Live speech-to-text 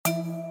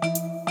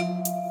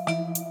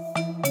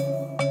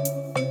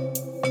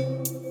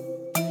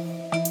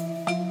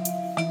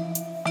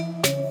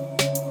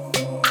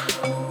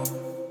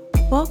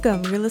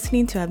Welcome, you're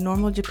listening to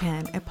Abnormal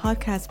Japan, a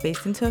podcast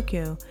based in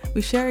Tokyo.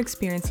 We share our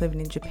experience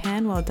living in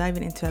Japan while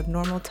diving into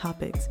abnormal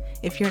topics.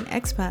 If you're an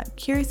expat,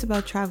 curious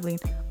about traveling,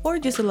 or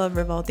just a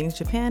lover of all things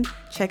Japan,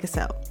 check us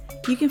out.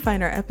 You can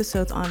find our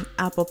episodes on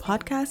Apple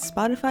Podcasts,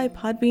 Spotify,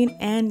 Podbean,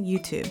 and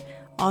YouTube.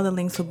 All the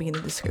links will be in the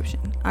description.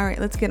 All right,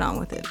 let's get on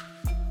with it.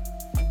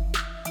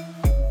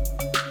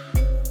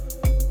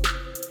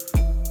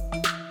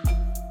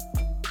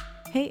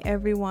 Hey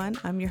everyone,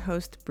 I'm your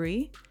host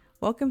Bree.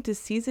 Welcome to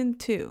Season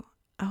 2.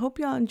 I hope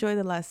y'all enjoyed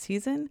the last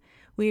season.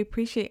 We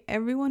appreciate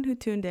everyone who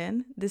tuned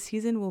in. This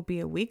season will be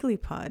a weekly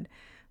pod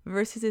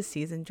versus a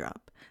season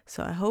drop.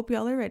 So I hope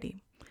y'all are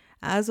ready.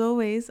 As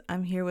always,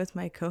 I'm here with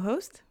my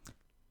co-host.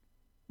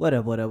 What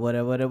up? I'm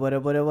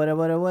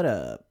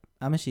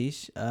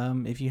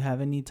Ashish. If you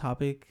have any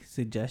topic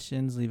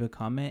suggestions, leave a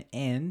comment.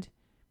 And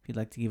if you'd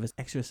like to give us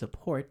extra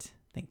support,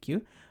 thank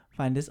you.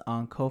 Find us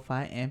on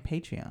Ko-Fi and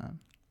Patreon.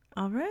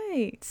 All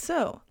right.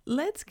 So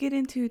let's get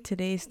into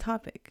today's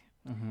topic.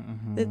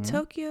 The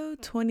Tokyo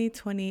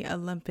 2020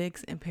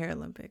 Olympics and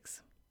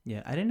Paralympics.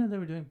 Yeah, I didn't know they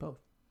were doing both.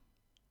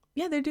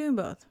 Yeah, they're doing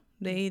both.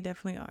 They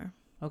definitely are.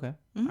 Okay.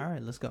 All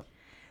right, let's go.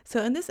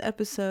 So in this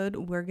episode,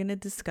 we're going to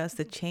discuss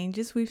the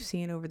changes we've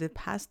seen over the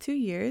past 2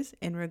 years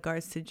in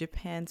regards to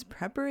Japan's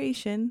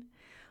preparation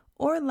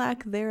or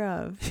lack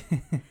thereof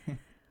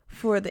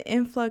for the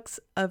influx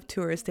of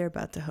tourists they're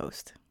about to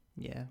host.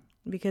 Yeah.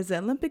 Because the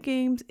Olympic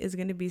Games is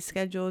going to be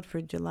scheduled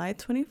for July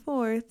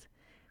 24th,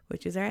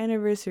 which is our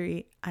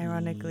anniversary,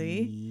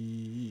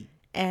 ironically.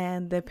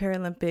 And the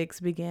Paralympics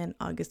began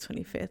August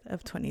 25th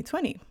of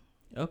 2020.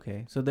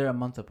 Okay, so they're a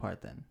month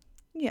apart then.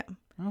 Yeah.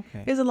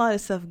 Okay. There's a lot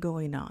of stuff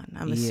going on,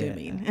 I'm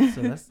assuming.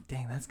 So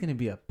that's going to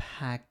be a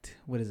packed,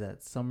 what is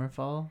that, summer,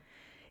 fall?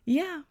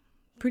 Yeah,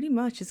 pretty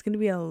much. It's going to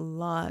be a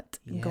lot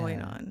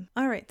going on.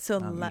 All right, so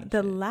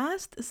the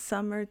last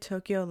summer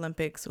Tokyo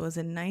Olympics was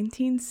in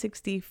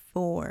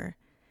 1964.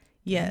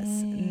 Yes,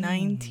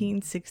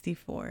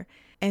 1964.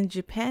 And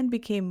Japan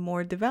became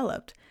more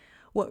developed.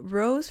 What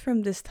rose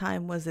from this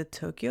time was the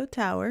Tokyo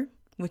Tower,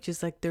 which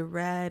is like the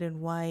red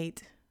and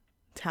white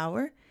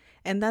tower.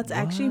 And that's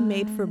actually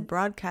made for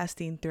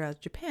broadcasting throughout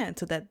Japan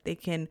so that they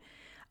can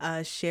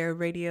share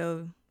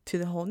radio to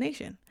the whole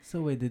nation.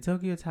 So wait, the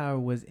Tokyo Tower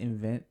was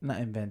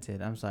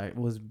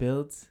was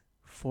built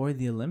for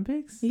the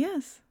Olympics?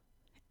 Yes.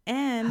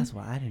 And that's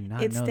why I did not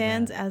know it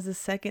stands as the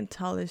second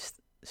tallest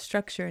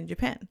structure in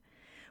Japan.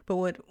 But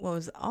what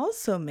was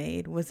also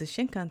made was the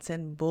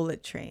Shinkansen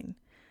bullet train.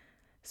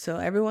 So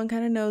everyone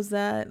kind of knows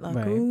that,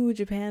 like, ooh,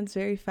 Japan's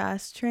very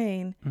fast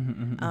train.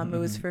 It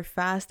was for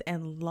fast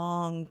and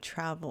long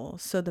travel.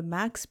 So the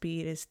max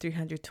speed is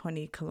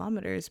 320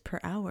 kilometers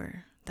per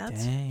hour.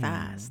 That's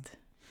fast.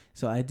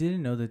 So I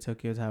didn't know the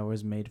Tokyo Tower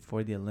was made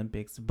for the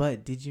Olympics,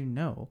 but did you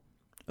know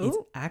it's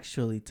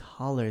actually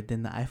taller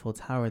than the Eiffel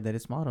Tower that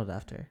it's modeled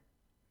after?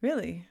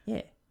 Really?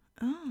 Yeah.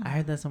 Oh. I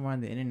heard that somewhere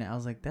on the internet. I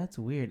was like, that's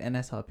weird. And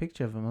I saw a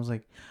picture of him. I was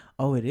like,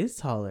 oh, it is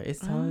taller. It's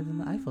taller than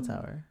the Eiffel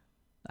Tower.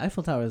 The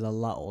Eiffel Tower is a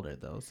lot older,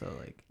 though. So,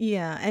 like.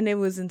 Yeah, and it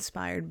was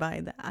inspired by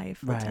the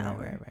Eiffel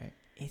Tower. Right.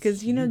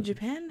 Because, you know,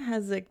 Japan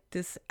has, like,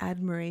 this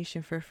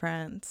admiration for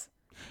France.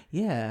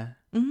 Yeah.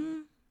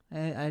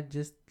 I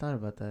just thought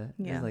about that.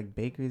 Yeah. There's, like,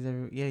 bakeries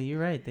everywhere. Yeah, you're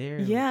right.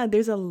 Yeah,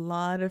 there's a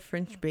lot of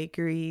French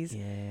bakeries.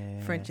 Yeah.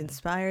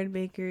 French-inspired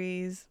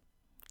bakeries.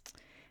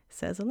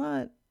 Says a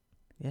lot.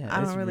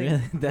 Yeah,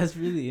 that's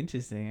really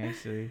interesting,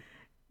 actually.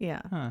 Yeah.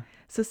 Huh.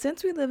 So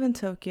since we live in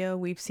Tokyo,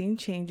 we've seen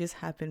changes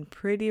happen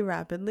pretty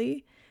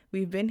rapidly.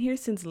 We've been here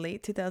since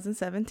late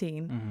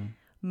 2017.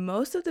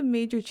 Most of the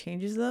major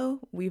changes, though,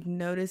 we've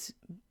noticed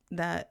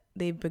that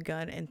they've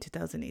begun in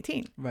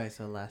 2018. Right,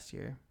 so last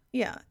year.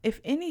 Yeah.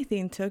 If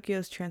anything,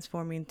 Tokyo's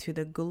transforming to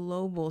the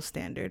global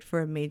standard for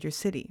a major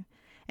city.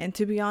 And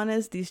to be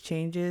honest, these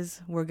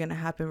changes were going to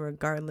happen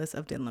regardless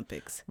of the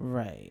Olympics.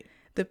 Right.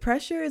 The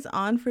pressure is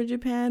on for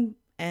Japan,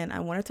 and I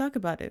want to talk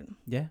about it.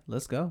 Yeah,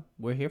 let's go.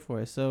 We're here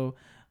for it. So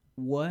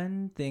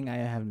one thing I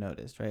have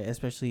noticed, right,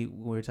 especially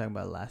when we were talking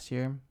about last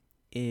year,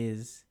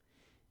 is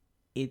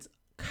it's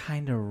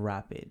kind of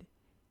rapid.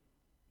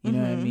 You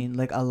know what I mean?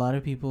 Like, a lot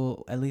of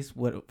people, at least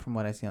from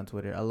what I see on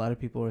Twitter, a lot of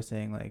people were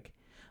saying, like,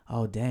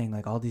 oh, dang,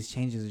 like, all these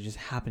changes are just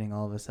happening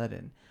all of a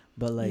sudden.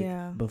 But,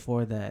 like,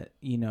 before that,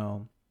 you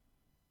know,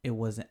 it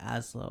wasn't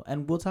as slow.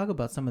 And we'll talk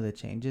about some of the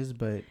changes,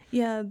 but...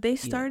 Yeah, they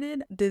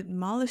started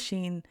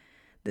demolishing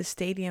the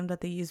stadium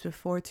that they used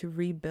before to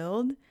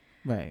rebuild.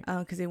 Right.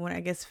 Because they went,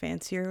 I guess,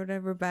 fancier or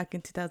whatever back in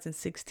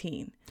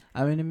 2016.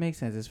 I mean, it makes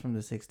sense. It's from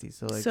the 60s.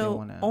 So, like, they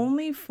wanna...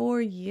 only 4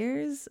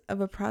 years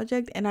of a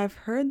project. And I've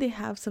heard they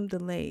have some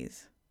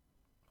delays.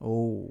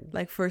 Oh.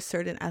 Like for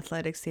certain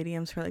athletic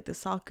stadiums for like the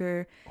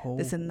soccer,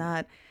 this and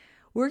that.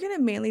 We're going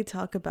to mainly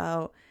talk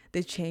about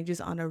the changes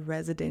on a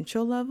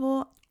residential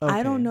level. Okay.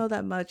 I don't know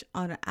that much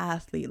on an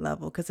athlete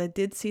level because I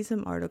did see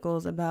some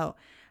articles about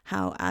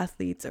how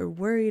athletes are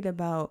worried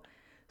about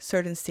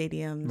certain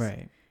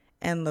stadiums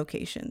and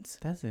locations.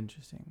 That's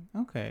interesting.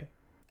 Okay.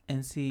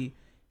 And see,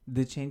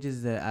 the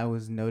changes that I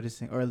was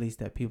noticing, or at least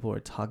that people were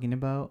talking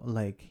about,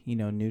 like, you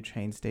know, new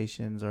train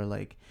stations or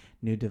like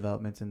new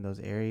developments in those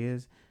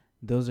areas,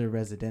 those are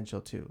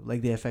residential too.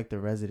 Like, they affect the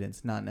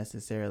residents, not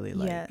necessarily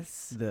like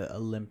Yes. the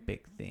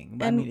Olympic thing.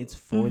 But I And mean, it's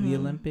for the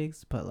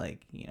Olympics, but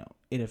like, you know,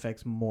 it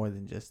affects more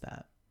than just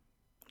that.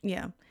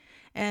 Yeah.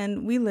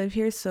 And we live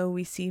here, so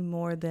we see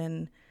more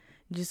than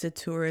just a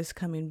tourist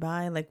coming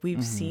by. Like,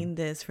 we've seen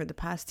this for the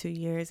past 2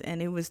 years,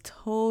 and it was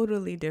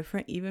totally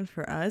different, even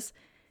for us,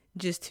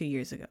 just 2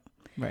 years ago.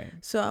 Right.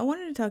 So I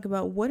wanted to talk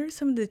about what are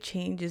some of the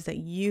changes that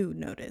you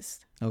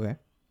noticed. Okay.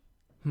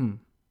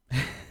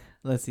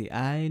 Let's see.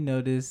 I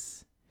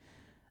notice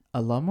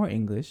a lot more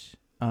English.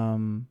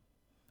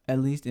 At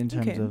least in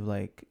terms of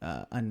like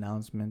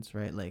announcements,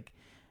 right? Like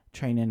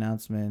train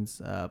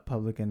announcements,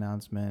 public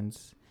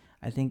announcements.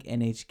 I think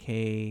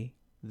NHK,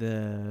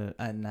 the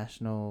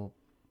national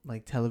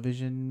like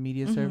television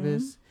media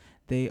service,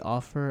 they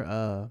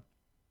offer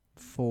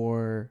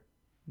for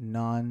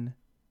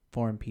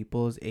non-foreign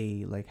peoples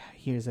a like,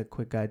 here's a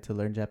quick guide to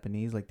learn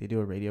Japanese. Like, they do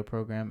a radio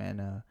program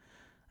and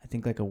I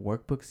think like a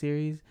workbook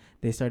series.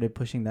 They started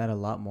pushing that a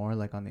lot more,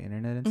 like on the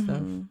internet and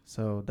stuff.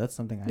 So that's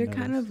something I noticed.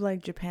 They're kind of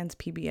like Japan's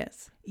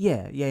PBS.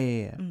 Yeah.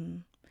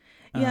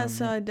 Yeah,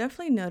 so I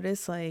definitely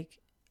noticed like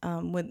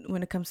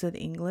when it comes to the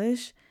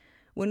English,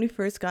 when we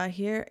first got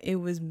here, it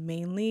was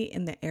mainly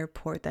in the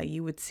airport that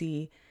you would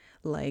see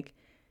like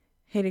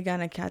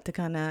hiragana,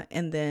 katakana,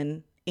 and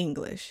then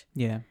English.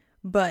 Yeah.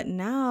 But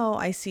now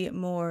I see it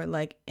more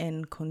like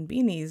in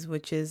konbinis,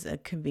 which is a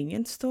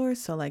convenience store.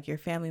 So like your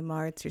Family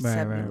Marts, your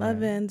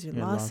 7-Elevens, your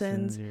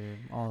Lawsons.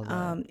 All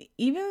that.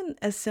 Even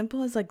as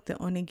simple as like the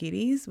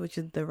onigiris, which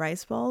is the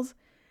rice balls,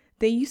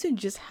 they used to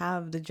just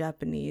have the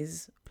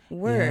Japanese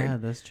word. Yeah,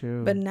 that's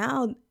true. But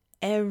now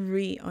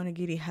every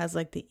onigiri has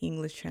like the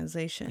English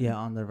translation. Yeah,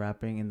 on the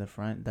wrapping in the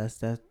front.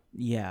 That's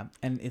yeah.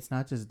 And it's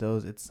not just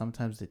those, it's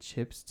sometimes the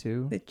chips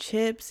too. The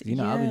chips. You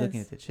know, yes. I'll be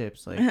looking at the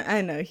chips. Like,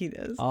 I know he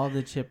does. All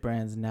the chip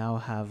brands now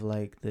have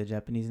like the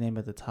Japanese name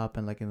at the top,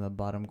 and like in the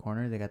bottom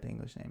corner they got the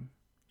English name.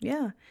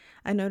 Yeah,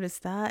 I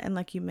noticed that. And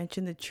like you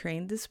mentioned, the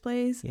train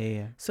displays.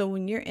 Yeah. So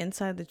when you're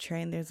inside the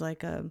train, there's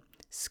like a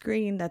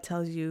screen that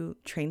tells you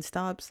train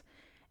stops,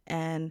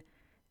 and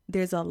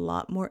there's a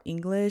lot more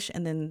English,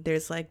 and then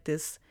there's like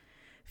this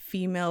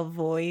female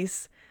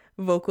voice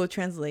vocal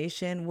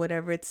translation.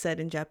 Whatever it's said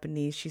in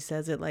Japanese, she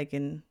says it like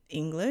in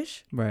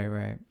English.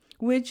 Right.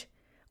 Which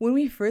when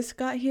we first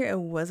got here, it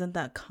wasn't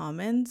that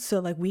common, so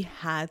like we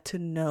had to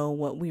know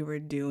what we were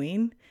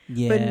doing.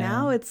 Yeah. But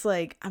now it's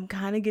like I'm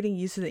kind of getting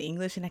used to the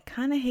English, and I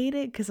kind of hate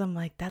it because I'm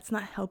like, that's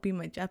not helping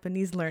my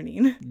Japanese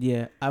learning.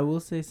 Yeah, I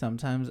will say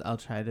sometimes I'll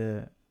try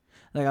to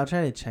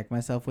check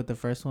myself with the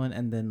first one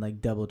and then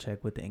like double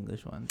check with the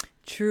English one.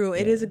 True.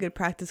 It is a good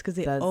practice because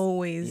they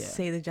always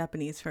say the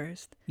Japanese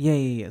first.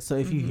 Yeah. So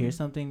if you hear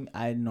something,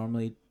 I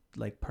normally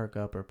like perk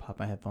up or pop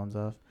my headphones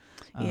off.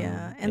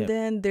 And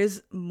then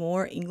there's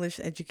more English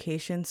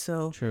education.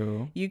 So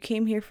true. You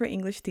came here for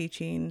English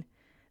teaching.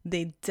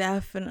 They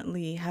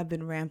definitely have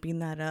been ramping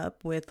that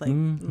up with like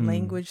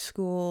language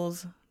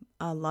schools.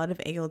 A lot of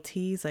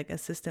ALTs, like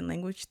assistant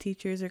language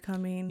teachers, are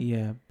coming.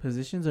 Yeah,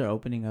 positions are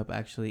opening up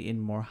actually in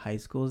more high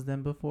schools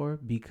than before,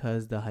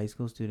 because the high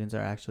school students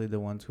are actually the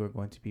ones who are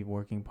going to be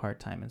working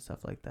part-time and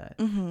stuff like that.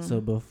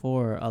 So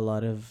before, a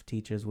lot of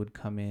teachers would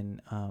come in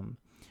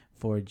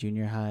for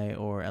junior high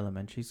or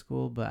elementary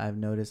school, but I've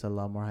noticed a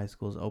lot more high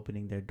schools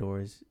opening their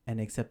doors and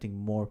accepting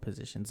more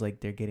positions. Like,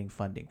 they're getting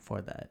funding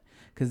for that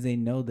because they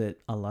know that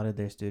a lot of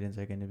their students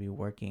are going to be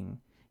working,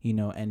 you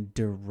know, and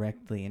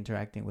directly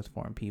interacting with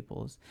foreign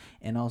peoples.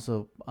 And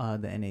also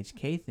the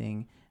NHK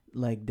thing,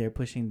 like they're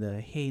pushing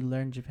the, hey,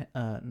 learn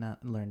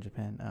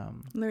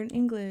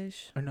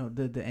English. Or no,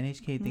 the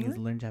NHK thing is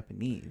learn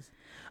Japanese.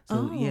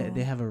 So yeah,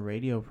 they have a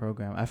radio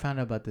program. I found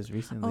out about this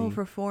recently. Oh,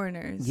 for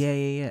foreigners.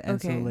 Yeah. And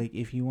so like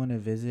if you want to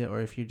visit,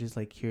 or if you're just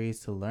like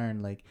curious to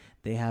learn, like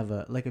they have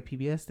a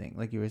PBS thing,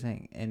 like you were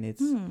saying, and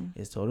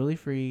it's totally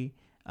free.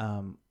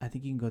 I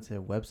think you can go to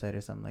their website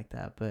or something like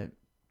that. But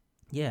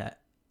yeah,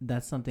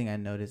 that's something I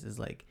noticed is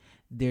like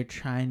they're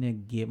trying to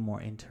get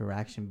more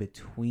interaction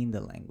between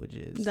the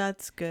languages.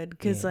 That's good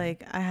because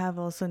like I have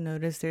also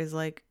noticed there's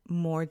like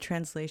more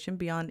translation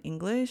beyond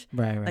English.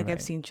 Right. Like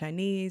I've seen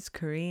Chinese,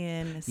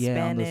 Korean,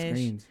 Spanish. On the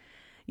screens.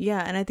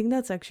 Yeah, and I think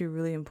that's actually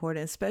really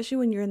important, especially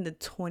when you're in the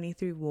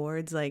 23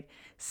 wards, like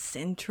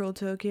central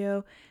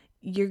Tokyo.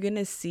 You're going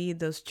to see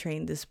those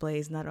train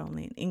displays not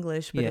only in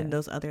English, but in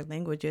those other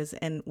languages.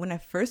 And when I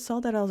first saw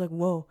that, I was like,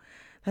 whoa,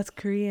 that's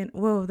Korean.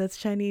 Whoa, that's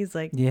Chinese.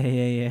 Like, yeah.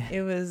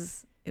 It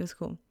was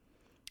cool.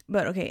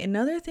 But okay,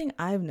 another thing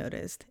I've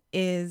noticed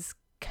is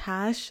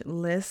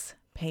cashless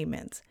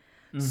payments.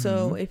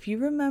 So if you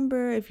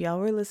remember, if y'all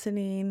were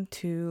listening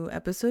to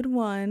episode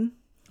 1,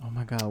 oh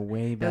my God,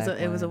 way back.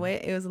 It was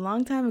a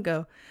long time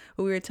ago.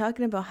 But we were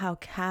talking about how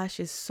cash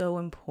is so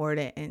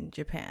important in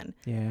Japan.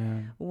 Yeah.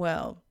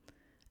 Well,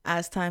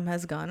 as time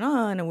has gone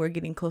on and we're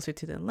getting closer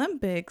to the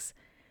Olympics,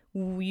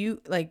 we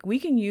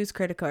can use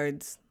credit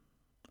cards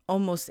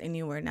almost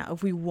anywhere now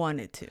if we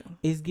wanted to.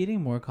 It's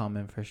getting more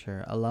common for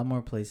sure. A lot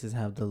more places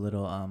have the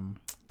little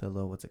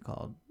what's it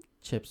called?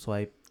 Chip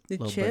swipe. The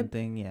little chip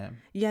thing, yeah.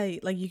 Yeah,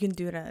 like you can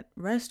do it at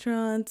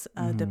restaurants,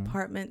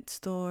 department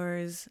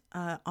stores,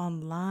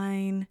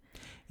 online.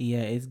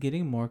 Yeah, it's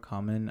getting more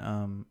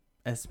common,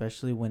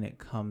 especially when it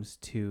comes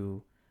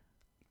to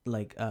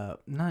like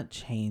not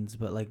chains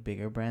but like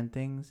bigger brand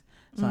things.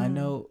 So I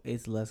know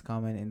it's less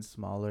common in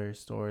smaller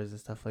stores and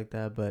stuff like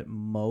that, but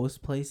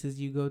most places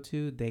you go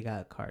to, they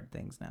got card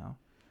things now.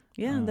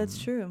 Yeah, that's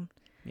true.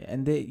 Yeah,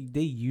 and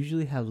they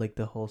usually have like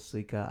the whole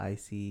Suica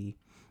IC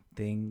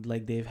thing.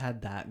 Like they've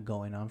had that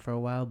going on for a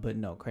while, but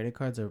no, credit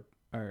cards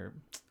are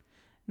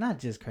not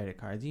just credit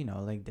cards,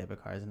 like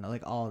debit cards and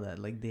like all that.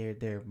 Like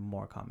they're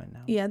more common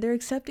now. Yeah, they're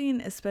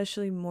accepting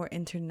especially more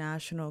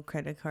international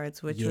credit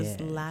cards, which was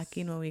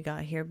lacking when we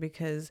got here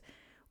because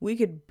we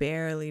could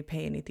barely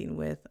pay anything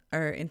with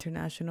our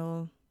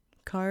international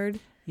card.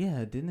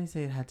 Yeah, didn't they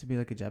say it had to be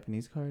like a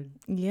Japanese card?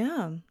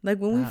 Yeah, like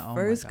when we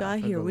first got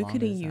here, we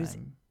couldn't use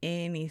time.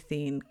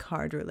 anything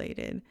card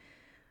related.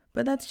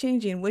 But that's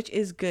changing, which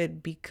is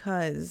good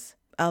because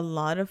a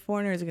lot of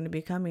foreigners are going to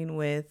be coming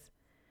with,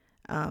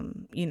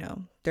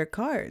 their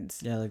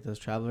cards. Yeah, like those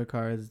traveler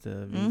cards,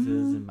 the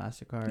Visas and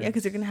MasterCards. Yeah,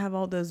 because they're going to have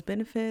all those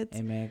benefits.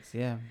 Amex,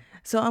 yeah.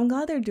 So I'm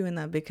glad they're doing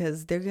that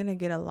because they're going to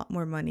get a lot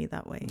more money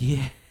that way.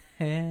 Yeah,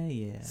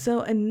 yeah. So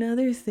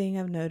another thing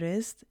I've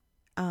noticed,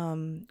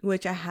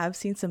 which I have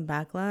seen some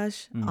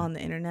backlash on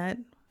the internet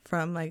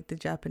from like the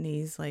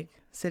Japanese like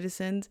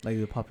citizens. Like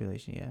the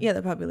population, yeah. Yeah,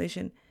 the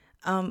population.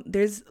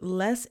 There's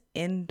less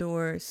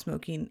indoor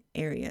smoking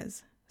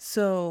areas.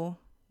 So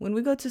when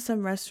we go to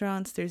some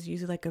restaurants, there's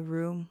usually like a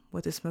room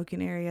with a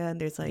smoking area, and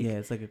there's like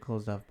it's like a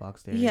closed off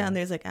box there. Yeah, and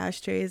there's like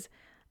ashtrays.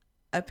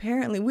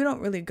 Apparently, we don't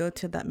really go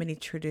to that many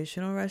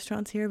traditional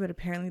restaurants here, but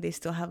apparently they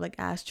still have like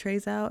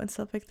ashtrays out and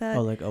stuff like that.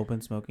 Oh, like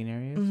open smoking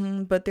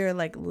areas? But they're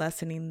like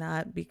lessening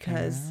that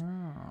because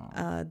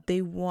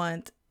they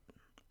want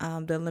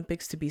the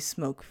Olympics to be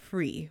smoke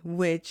free,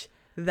 which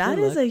that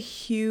is a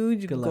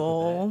huge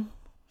goal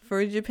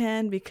for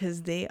Japan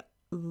because they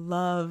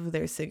love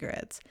their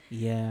cigarettes.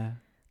 Yeah.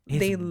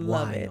 They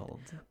love it.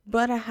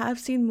 But I have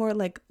seen more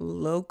like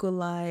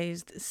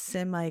localized,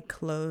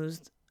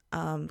 semi-closed,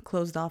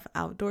 closed off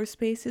outdoor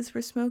spaces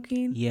for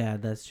smoking. Yeah,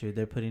 that's true.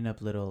 They're putting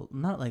up little,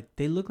 not like,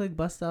 they look like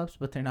bus stops,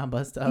 but they're not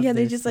bus stops. Yeah,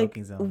 they're just like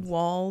zones.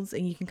 Walls,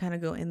 and you can kind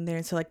of go in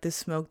there. So like the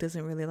smoke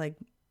doesn't really like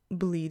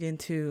bleed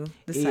into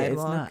the sidewalk.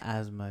 Yeah, it's not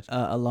as much.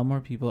 A lot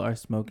more people are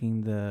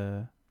smoking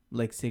the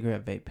like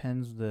cigarette vape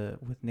pens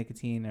with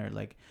nicotine or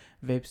like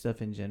vape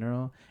stuff in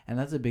general, and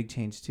that's a big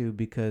change too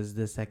because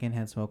the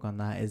secondhand smoke on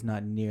that is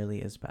not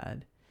nearly as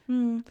bad.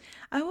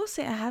 I will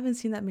say I haven't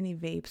seen that many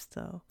vapes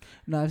though.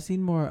 No, I've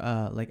seen more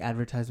like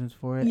advertisements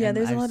for it. Yeah, and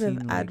there's a lot of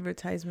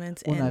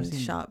advertisements in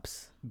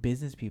shops.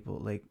 Business people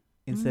like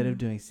instead of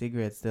doing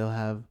cigarettes, they'll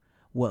have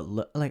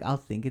like I'll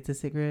think it's a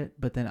cigarette,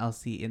 but then I'll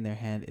see in their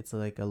hand it's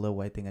like a little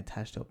white thing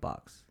attached to a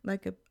box.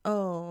 Like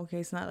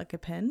it's not like a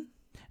pen.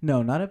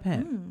 No, not a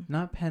pen.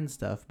 Not pen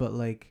stuff, but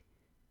like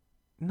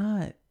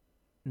not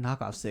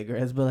knockoff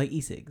cigarettes, but like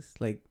e-cigs.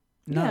 Like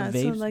not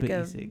vapes, so like but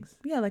e-cigs.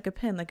 Yeah, like a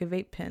pen, like a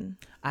vape pen.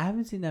 I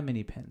haven't seen that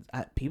many pens.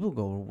 People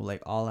go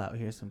like all out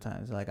here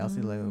sometimes. Like I'll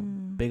see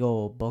like big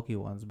old bulky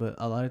ones, but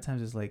a lot of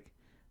times it's like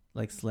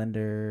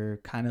slender,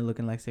 kind of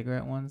looking like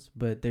cigarette ones,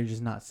 but they're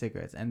just not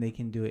cigarettes, and they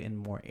can do it in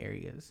more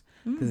areas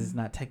because it's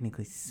not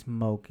technically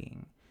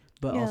smoking,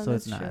 but also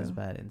it's not as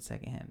bad in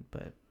secondhand.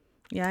 But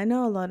yeah, I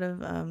know a lot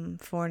of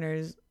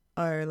foreigners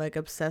are like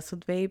obsessed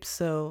with vapes,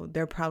 so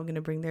they're probably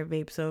gonna bring their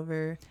vapes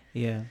over.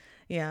 Yeah.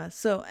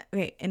 So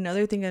okay,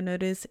 another thing I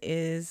noticed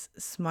is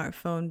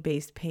smartphone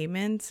based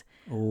payments.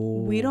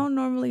 We don't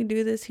normally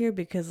do this here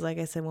because, like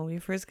I said, when we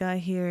first got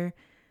here,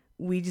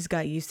 we just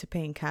got used to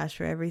paying cash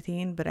for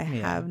everything. But I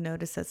have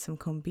noticed that some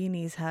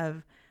kombinis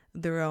have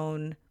their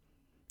own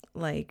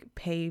like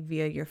pay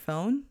via your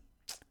phone.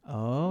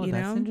 Oh,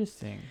 that's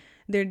interesting.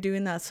 They're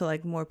doing that so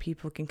like more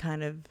people can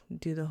kind of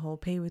do the whole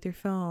pay with your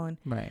phone.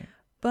 Right.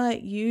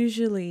 But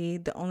usually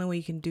the only way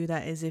you can do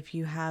that is if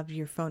you have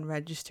your phone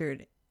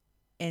registered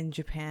in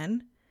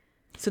Japan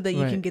so that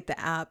you can get the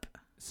app.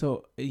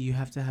 So you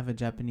have to have a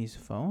Japanese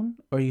phone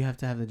or you have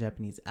to have the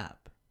Japanese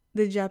app?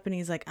 The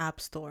Japanese like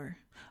app store.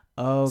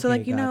 Oh, okay, so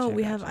like,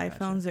 we have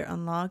iPhones, they're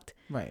unlocked.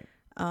 Right.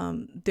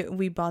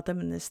 We bought them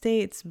in the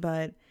States,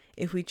 but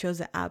if we chose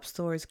the app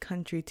store's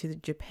country to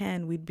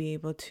Japan, we'd be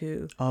able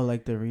to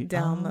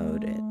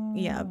download it.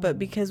 Yeah, but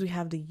because we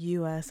have the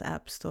US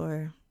app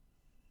store,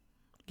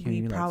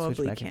 we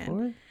probably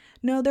can't.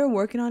 No, they're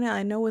working on it.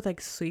 I know with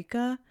like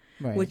Suica,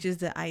 which is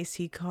the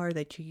IC card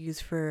that you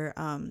use for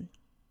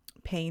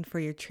paying for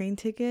your train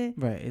ticket.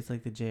 Right, it's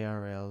like the JR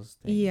Rails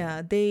thing.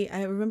 Yeah,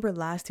 I remember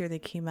last year they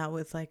came out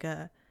with like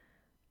an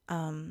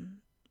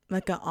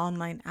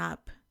online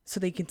app so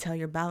they can tell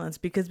your balance,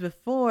 because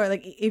before,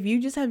 like, if you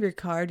just have your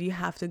card, you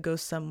have to go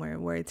somewhere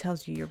where it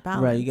tells you your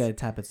balance. Right, you gotta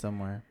tap it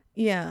somewhere.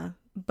 Yeah,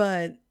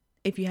 but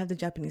if you have the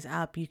Japanese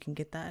app, you can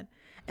get that.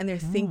 And they're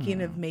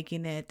thinking of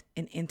making it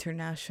an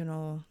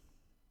international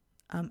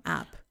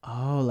app.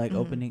 Oh, like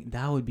opening,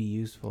 that would be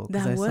useful,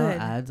 because I saw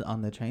ads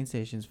on the train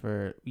stations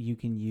for you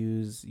can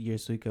use your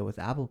Suica with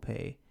Apple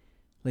Pay.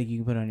 Like you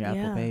can put it on your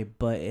Apple Pay,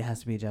 but it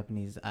has to be a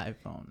Japanese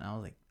iPhone. I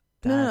was like,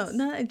 no,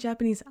 not a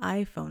Japanese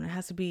iPhone. It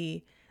has to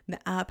be, the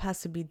app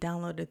has to be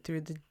downloaded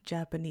through the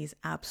Japanese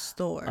app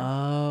store.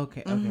 Oh,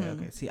 okay,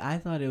 okay. See, I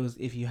thought it was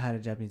if you had a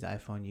Japanese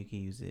iPhone, you could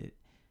use it.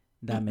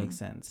 That makes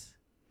sense.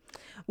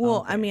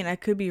 Well, I mean, I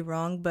could be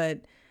wrong,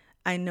 but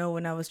I know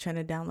when I was trying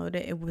to download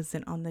it, it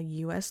wasn't on the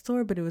US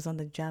store, but it was on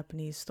the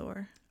Japanese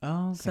store.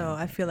 Oh, okay, so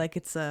I feel like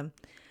it's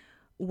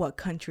what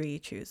country you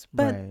choose.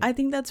 But I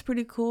think that's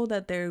pretty cool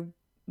that they're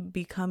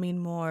becoming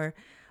more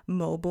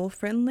mobile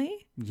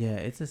friendly. Yeah,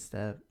 it's a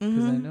step,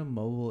 because I know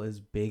mobile is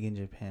big in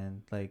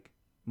Japan, like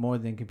more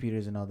than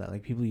computers and all that.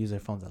 Like people use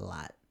their phones a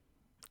lot.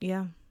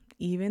 Yeah,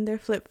 even their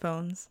flip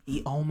phones.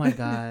 Oh my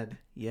god.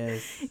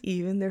 Yes.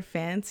 Even their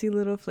fancy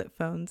little flip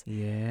phones.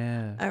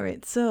 Yeah. All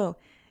right, so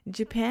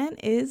Japan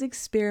is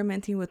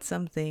experimenting with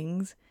some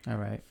things. All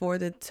right. For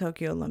the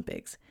Tokyo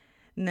Olympics.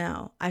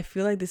 Now, I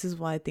feel like this is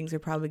why things are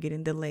probably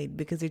getting delayed,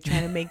 because they're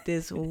trying to make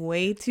this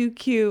way too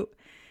cute.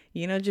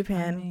 You know,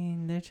 Japan. I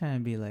mean, they're trying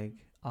to be like,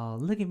 oh,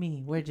 look at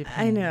me, we're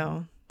Japan. I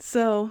know.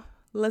 So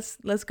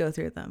let's go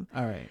through them.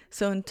 All right.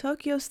 So in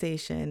Tokyo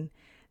Station,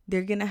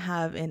 they're gonna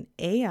have an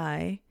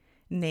AI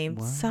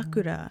named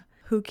Sakura,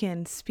 who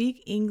can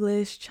speak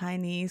English,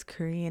 Chinese,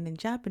 Korean, and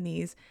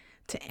Japanese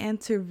to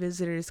answer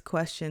visitors'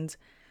 questions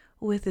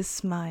with a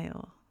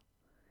smile.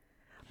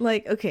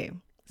 Like, okay,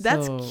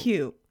 that's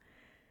cute.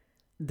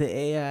 The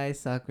AI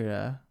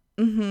Sakura,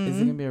 is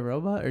it gonna be a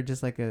robot or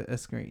just like a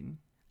screen?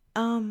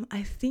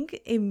 I think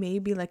it may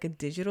be like a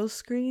digital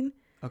screen.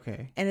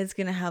 Okay. And it's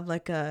gonna have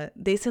like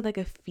they said like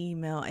a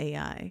female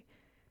AI.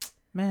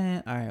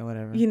 Man, all right,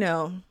 whatever. You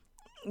know,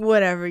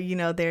 whatever. You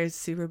know, they're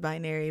super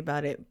binary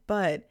about it.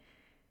 But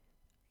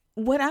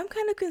what I'm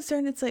kind of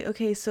concerned, it's like,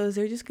 okay, so is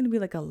there just gonna be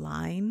like a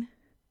line?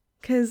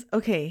 Because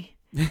okay,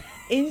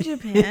 in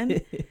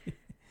Japan,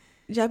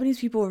 Japanese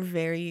people are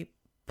very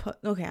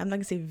okay, I'm not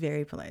gonna say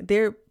very polite.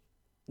 They're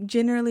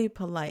generally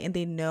polite, and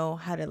they know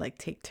how to like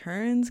take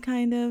turns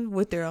kind of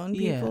with their own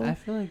people. Yeah, I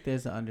feel like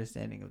there's an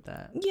understanding of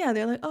that. Yeah,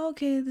 they're like, oh,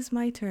 okay, this is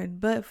my turn.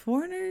 But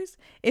foreigners,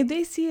 if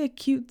they see a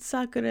cute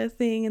Sakura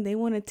thing and they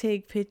want to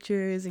take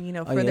pictures and, you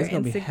know, for their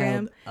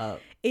Instagram,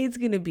 it's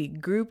gonna be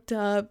grouped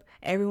up.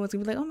 Everyone's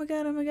gonna be like, oh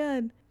my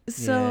god.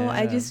 So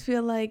I just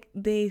feel like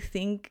they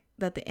think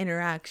that the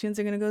interactions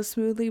are gonna go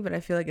smoothly, but I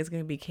feel like it's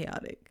gonna be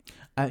chaotic.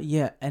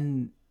 Yeah,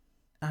 and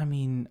I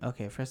mean,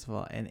 okay, first of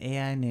all, an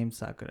AI named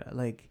Sakura,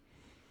 like,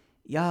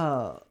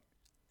 y'all,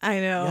 I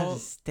know, y'all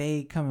just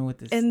stay coming with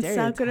this. And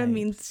Sakura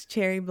means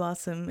cherry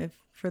blossom, if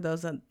for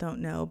those that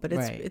don't know, but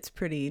it's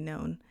pretty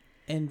known.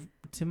 And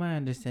to my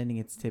understanding,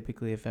 it's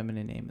typically a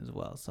feminine name as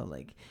well. So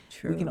like,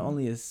 True. We can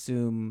only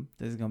assume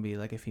there's gonna be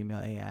like a female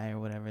AI or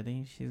whatever.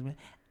 Then she's gonna,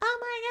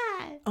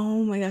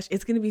 oh my gosh,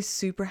 it's gonna be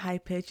super high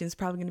pitched, and it's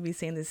probably gonna be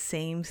saying the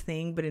same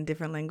thing but in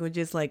different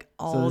languages, like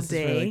all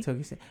day. Is for,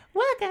 like,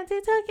 welcome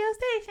to Tokyo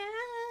Station.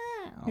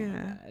 Oh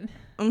yeah.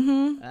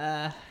 My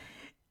God.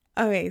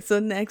 Okay, so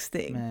next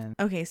thing. Man.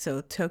 Okay, so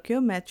Tokyo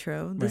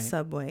Metro, the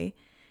subway,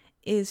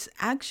 is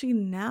actually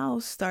now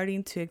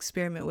starting to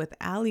experiment with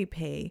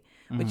Alipay,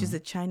 which is a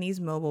Chinese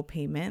mobile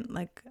payment,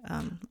 like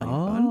on your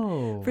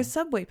phone, for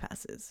subway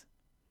passes.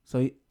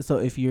 So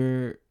if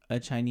you're a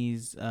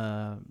Chinese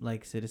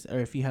like citizen, or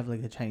if you have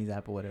like the Chinese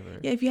app or whatever.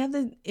 Yeah, if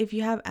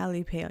you have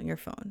Alipay on your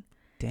phone.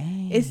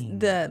 Dang. It's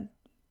the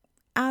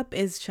app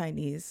is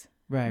Chinese.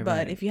 Right.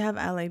 But if you have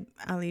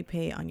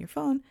Alipay on your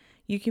phone,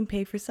 you can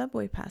pay for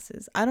subway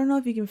passes. I don't know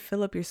if you can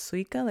fill up your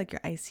Suica, like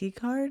your IC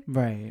card.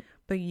 Right.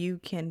 But you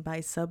can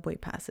buy subway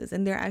passes.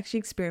 And they're actually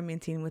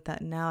experimenting with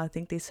that now. I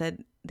think they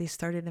said they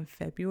started in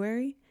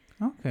February.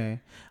 Okay.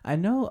 I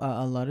know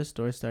a lot of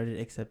stores started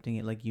accepting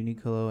it, like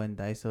Uniqlo and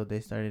Daiso. They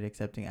started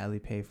accepting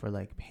Alipay for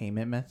like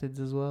payment methods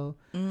as well.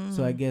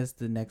 So I guess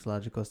the next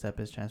logical step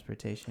is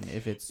transportation,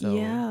 if it's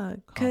so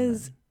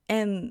because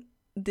and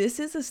this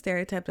is a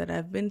stereotype that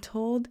I've been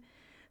told.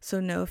 So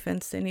no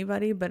offense to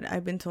anybody, but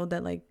I've been told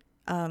that like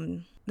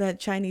that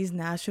Chinese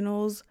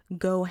nationals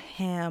go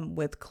ham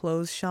with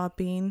clothes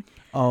shopping.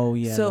 Oh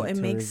yeah. So like it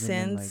makes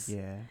sense. And,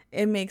 like, yeah.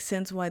 It makes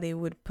sense why they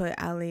would put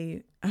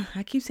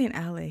I keep saying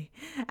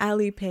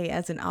Alipay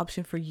as an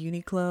option for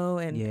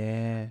Uniqlo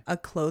and a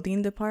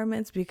clothing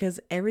departments,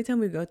 because every time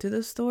we go to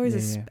the stores,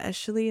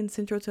 especially in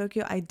Central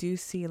Tokyo, I do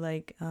see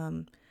like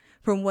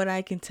from what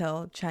I can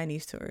tell,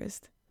 Chinese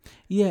tourists.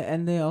 Yeah,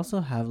 and they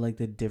also have like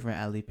the different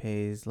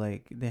Alipays.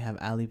 Like they have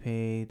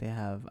Alipay,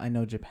 I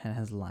know Japan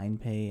has Line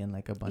Pay and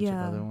like a bunch of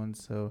other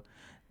ones. So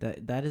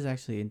that is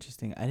actually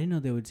interesting. I didn't know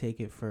they would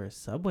take it for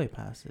subway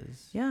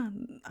passes. Yeah,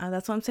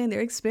 that's what I'm saying.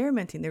 They're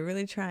experimenting. They're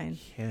really trying.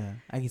 Yeah,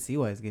 I can see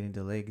why it's getting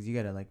delayed, because you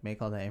gotta like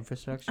make all that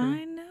infrastructure.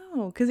 I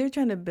know, because they're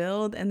trying to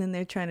build and then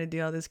they're trying to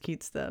do all this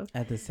cute stuff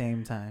at the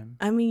same time.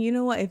 I mean, you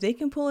know what? If they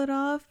can pull it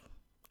off,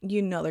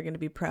 you know they're gonna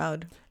be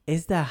proud.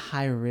 It's that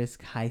high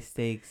risk, high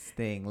stakes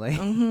thing. Like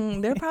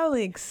They're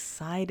probably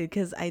excited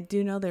because I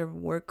do know their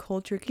work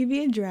culture can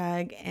be a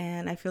drag,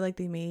 and I feel like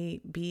they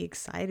may be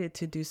excited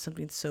to do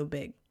something so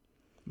big.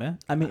 Yeah.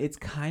 I mean, it's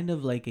kind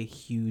of like a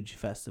huge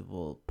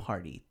festival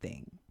party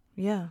thing.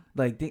 Yeah.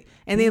 Like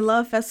they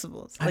love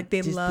festivals. Like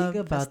they just love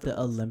think about festivals.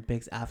 the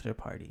Olympics after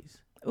parties.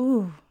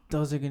 Ooh.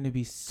 Those are going to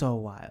be so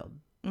wild.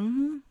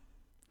 Mm-hmm.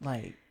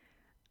 Like,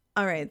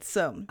 all right,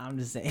 so I'm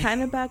just saying.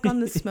 Kind of back on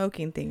the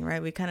smoking thing,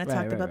 right? We kind of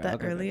talked about that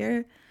earlier.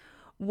 Okay.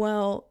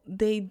 Well,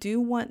 they do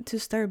want to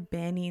start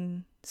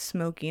banning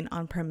smoking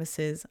on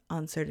premises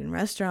on certain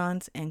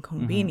restaurants and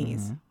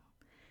conbinis. Mm-hmm.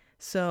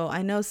 So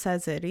I know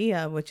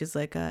Caesarea, which is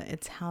like a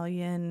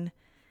Italian,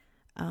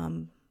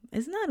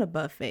 it's not a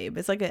buffet, but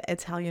it's like an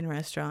Italian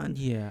restaurant.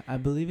 Yeah, I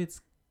believe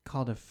it's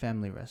called a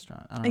family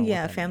restaurant. I don't know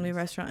yeah, family means.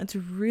 Restaurant. It's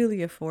really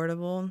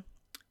affordable.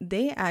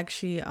 They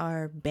actually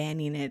are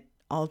banning it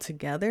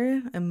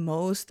altogether, and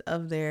most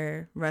of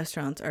their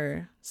restaurants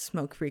are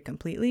smoke free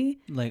completely.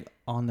 Like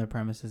on their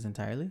premises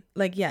entirely?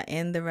 Like, yeah,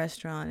 in the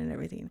restaurant and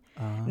everything.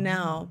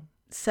 Now,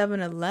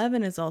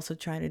 7-Eleven is also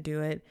trying to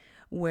do it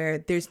where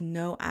there's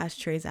no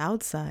ashtrays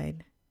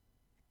outside.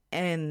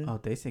 And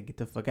they said get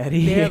the fuck out of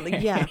here.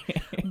 Yeah,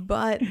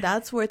 but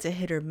that's where it's a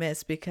hit or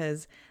miss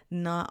because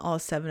not all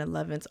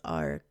 7-Elevens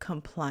are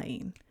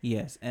complying.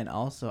 Yes, and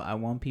also I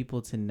want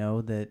people to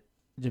know that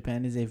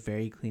Japan is a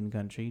very clean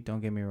country. Don't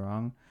get me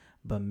wrong.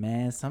 But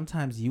man,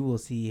 sometimes you will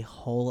see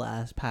whole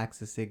ass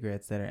packs of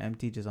cigarettes that are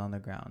empty just on the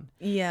ground.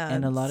 Yeah.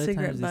 And a lot of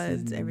times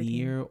buds, this is everything.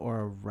 near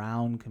or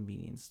around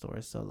convenience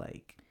stores. So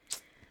like,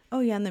 oh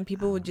yeah, and then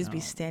people would just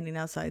be standing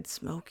outside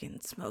smoking,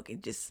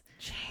 just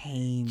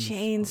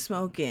chain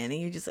smoking,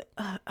 and you're just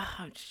like,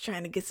 I'm just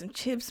trying to get some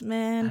chips,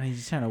 man. And you're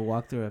just trying to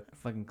walk through a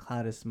fucking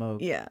cloud of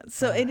smoke. Yeah,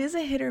 so it is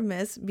a hit or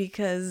miss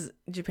because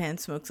Japan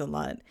smokes a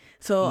lot.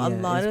 So a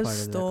lot of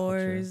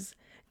stores,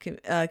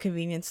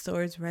 convenience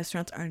stores,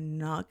 restaurants are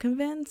not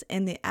convinced,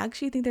 and they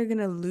actually think they're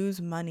gonna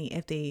lose money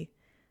if they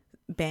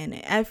ban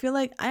it. I feel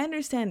like I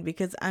understand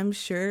because I'm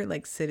sure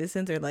like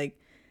citizens are like,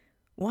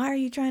 why are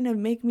you trying to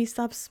make me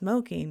stop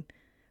smoking?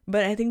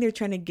 But I think they're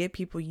trying to get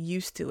people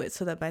used to it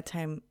so that by the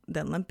time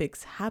the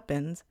Olympics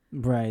happens,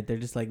 right, they're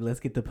just like, let's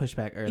get the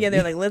pushback early. Yeah,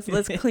 they're like, let's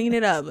clean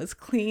it up. Let's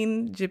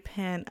clean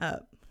Japan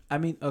up. I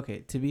mean,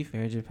 okay, to be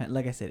fair, Japan,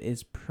 like I said,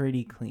 is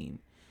pretty clean.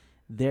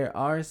 There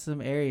are some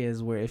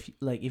areas where if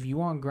you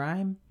want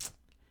grime,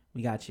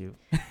 we got you.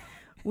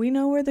 We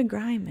know where the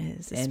grime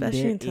is,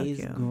 especially in Tokyo. And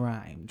there is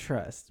grime,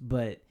 trust.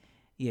 But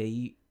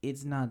yeah,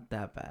 it's not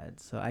that bad.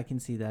 So I can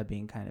see that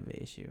being kind of an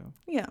issue.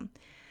 Yeah.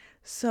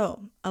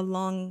 So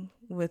along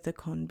with the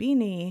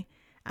konbini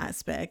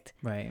aspect.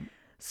 Right.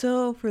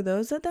 So for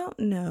those that don't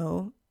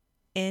know,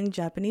 in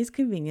Japanese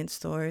convenience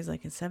stores,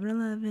 like in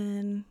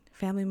 7-Eleven,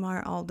 Family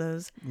Mart, all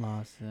those.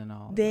 Lawson,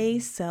 all they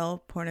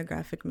sell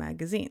pornographic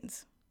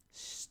magazines.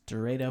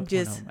 Straight up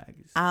just porno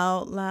magazines.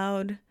 Out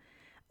loud.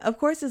 Of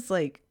course, it's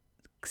like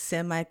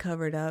semi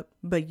covered up,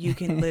 but you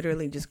can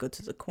literally just go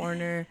to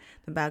the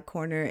back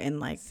corner, and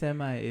like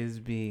semi is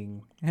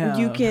being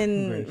you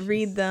can gracious.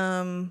 Read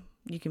them,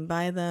 you can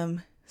buy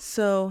them.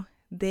 So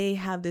they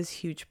have this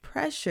huge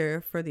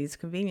pressure for these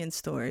convenience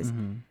stores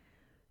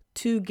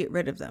to get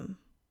rid of them,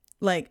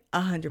 like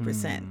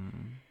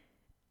 100%.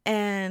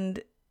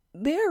 And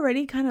they're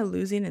already kind of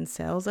losing in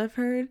sales, I've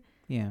heard.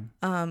 Yeah.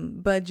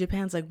 But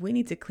Japan's like, we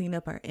need to clean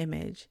up our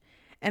image.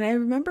 And I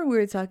remember we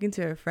were talking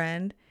to a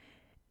friend,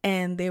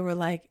 and they were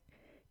like,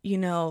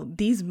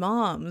 these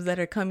moms that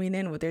are coming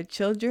in with their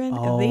children,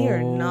 they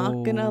are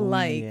not gonna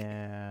like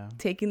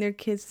taking their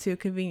kids to a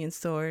convenience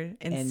store and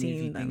seeing them. And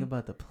if you think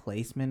about the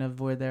placement of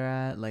where they're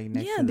at, like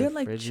next to the they're fridges,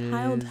 like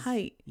child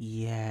height.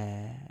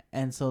 Yeah.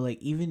 And so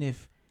like even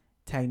if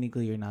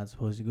technically you're not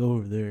supposed to go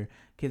over there,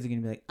 kids are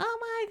gonna be like, oh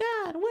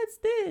my God, what's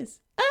this?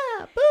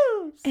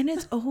 Boobs. And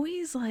it's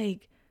always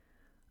like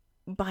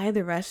by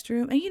the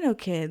restroom, and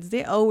kids,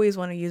 they always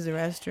want to use the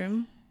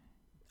restroom.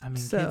 I mean,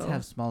 kids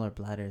have smaller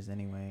bladders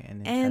anyway,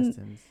 and intestines.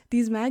 And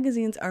these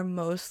magazines are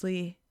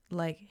mostly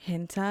like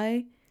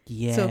hentai,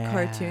 so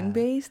cartoon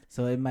based,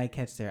 so it might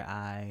catch their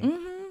eye.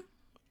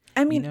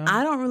 I mean,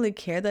 I don't really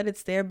care that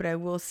it's there, but I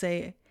will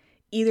say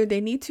either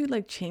they need to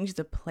like change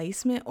the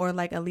placement or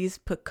like at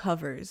least put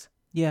covers.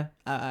 Yeah,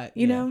 at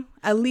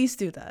least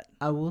do that.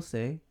 I will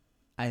say,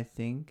 I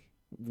think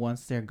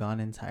once they're gone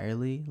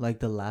entirely, like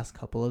the last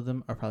couple of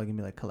them are probably gonna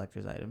be like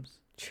collector's items.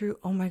 True.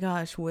 Oh my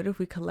gosh, what if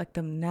we collect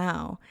them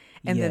now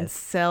and then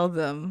sell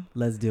them?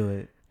 Let's do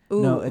it.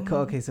 Ooh. No,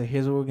 okay, so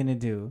here's what we're gonna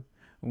do.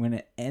 We're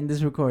gonna end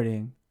this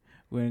recording.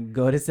 We're gonna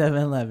go to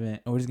 7-Eleven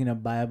and we're just gonna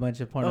buy a bunch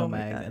of porno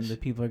mags, and the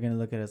people are gonna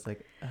look at us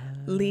like,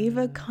 leave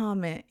a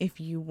comment if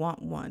you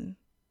want one.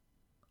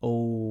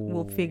 Oh,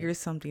 we'll figure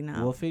something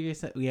out.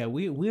 Yeah,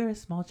 we're a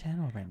small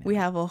channel right now. We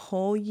have a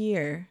whole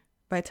year.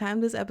 By the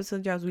time this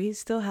episode drops, we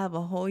still have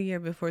a whole year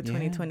before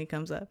 2020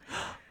 comes up.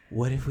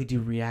 What if we do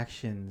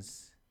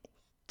reactions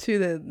to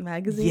the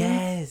magazine?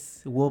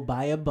 Yes, we'll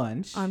buy a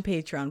bunch on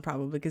Patreon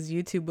probably, because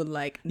YouTube would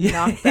like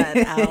knock that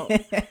out.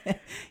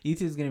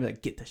 YouTube's gonna be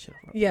like, get that shit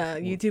off. Yeah,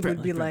 YouTube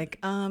would be like,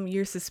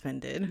 you're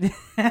suspended.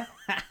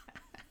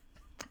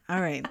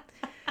 All right,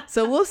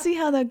 so we'll see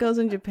how that goes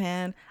in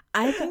Japan.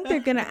 I think they're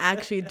gonna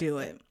actually do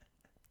it.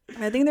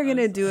 I think they're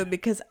gonna do it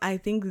because I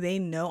think they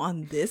know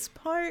on this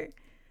part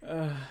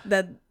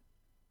that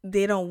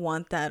they don't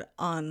want that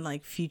on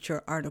like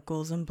future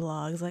articles and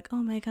blogs. Like, oh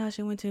my gosh,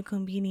 I went to a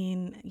konbini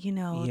and, you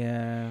know,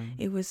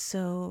 it was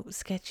so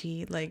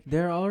sketchy. Like,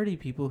 there are already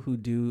people who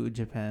do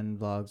Japan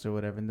vlogs or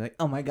whatever, and they're like,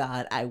 oh my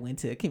god, I went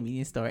to a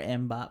convenience store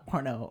and bought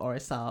porno or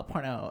saw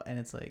porno, and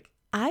it's like,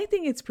 I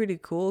think it's pretty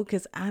cool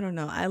because I don't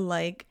know, I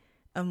like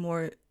a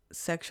more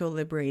sexual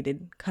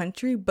liberated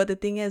country, but the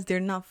thing is,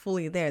 they're not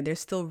fully there. They're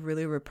still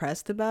really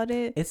repressed about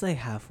it. It's like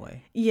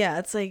halfway. Yeah,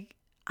 it's like,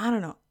 I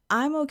don't know.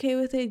 I'm okay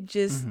with it.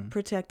 Just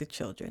protect the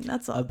children.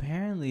 That's all.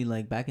 Apparently,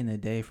 like back in the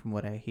day, from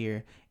what I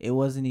hear, it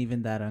wasn't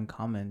even that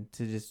uncommon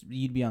to just,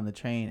 you'd be on the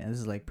train, and this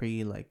is like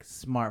pre like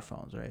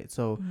smartphones, right?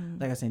 So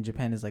like I said,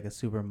 Japan is like a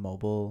super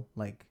mobile,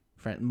 like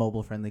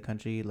mobile friendly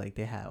country. Like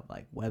they have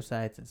like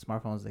websites and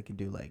smartphones that can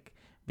do like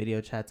video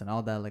chats and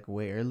all that like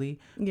way early.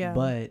 Yeah.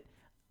 But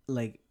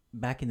like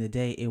back in the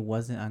day, it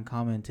wasn't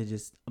uncommon to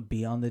just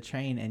be on the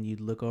train and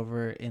you'd look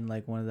over in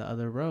like one of the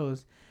other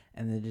rows,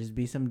 and then just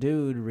be some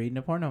dude reading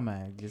a porno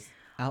mag just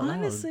out loud.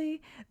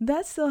 Honestly,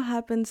 that still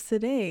happens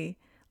today.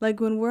 Like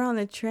when we're on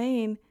the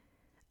train,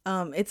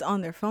 it's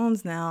on their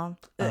phones now.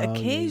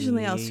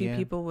 Occasionally I'll see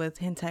people with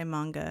hentai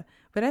manga,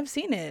 but I've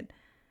seen it.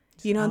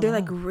 You know, they're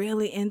like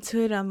really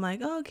into it. I'm like,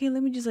 oh, okay,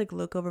 let me just like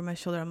look over my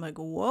shoulder. I'm like,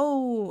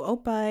 whoa,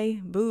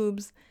 oppai,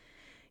 boobs,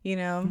 you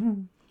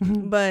know.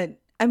 But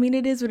I mean,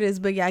 it is what it is.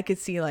 But yeah, I could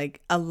see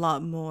like a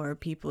lot more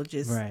people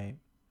just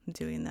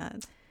doing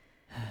that.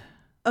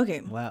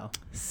 Okay. Wow.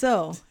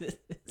 So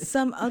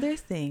some other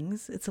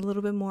things, it's a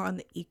little bit more on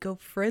the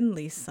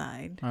eco-friendly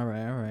side. All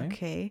right.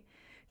 Okay.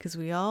 Because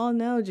we all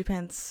know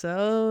Japan's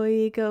so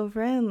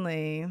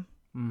eco-friendly.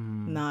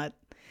 Not.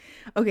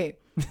 Okay.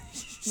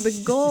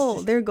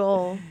 Their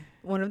goal,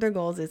 one of their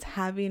goals is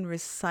having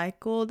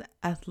recycled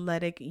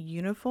athletic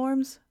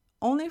uniforms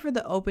only for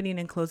the opening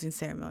and closing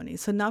ceremony.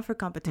 So not for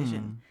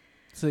competition.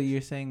 So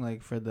you're saying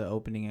like for the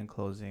opening and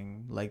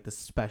closing, like the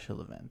special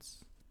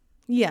events.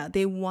 Yeah.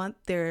 They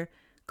want their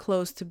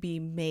clothes to be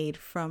made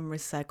from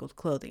recycled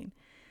clothing.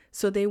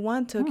 So they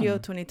want Tokyo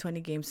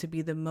 2020 Games to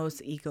be the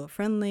most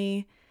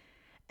eco-friendly.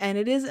 And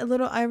it is a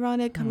little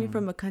ironic coming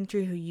from a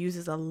country who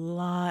uses a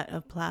lot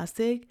of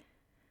plastic.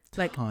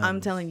 Like, tons.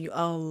 I'm telling you,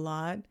 a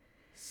lot.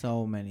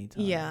 So many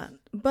times. Yeah.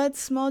 But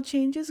small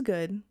change is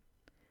good.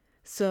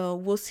 So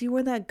we'll see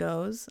where that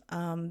goes.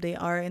 They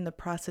are in the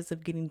process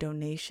of getting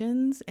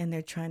donations, and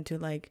they're trying to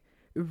like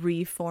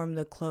reform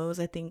the clothes,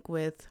 I think,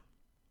 with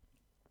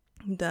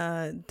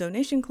the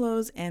donation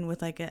clothes and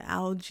with like an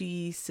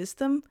algae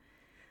system.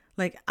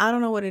 Like, I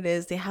don't know what it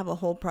is. They have a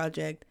whole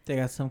project. They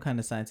got some kind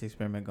of science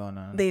experiment going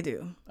on. They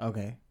do.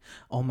 Okay.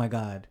 Oh my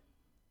god,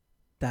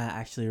 that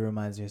actually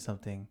reminds me of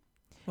something.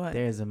 What?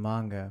 There's a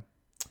manga.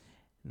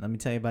 Let me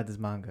tell you about this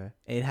manga.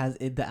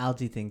 The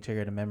algae thing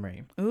triggered a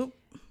memory. Oop.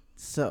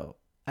 So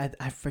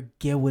I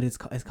forget what it's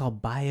called. It's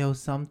called Bio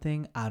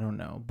something. I don't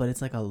know, but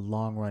it's like a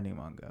long running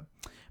manga.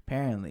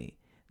 Apparently,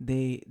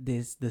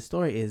 the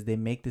story is they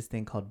make this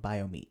thing called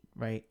bio meat,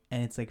 right?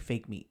 And it's like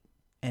fake meat,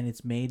 and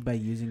it's made by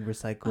using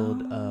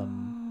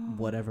recycled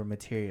whatever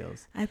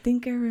materials. I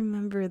think I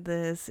remember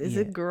this. Is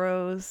it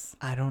gross?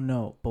 I don't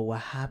know, but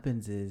what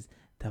happens is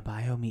the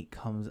bio meat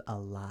comes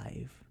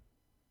alive,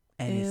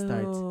 and it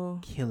starts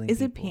killing people.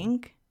 Is it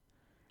pink?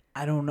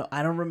 I don't know.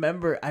 I don't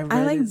remember. I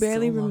like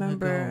barely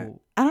remember.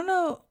 I don't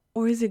know.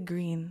 Or is it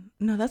green?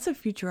 No, that's a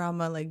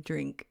Futurama like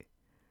drink.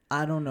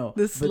 I don't know.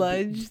 The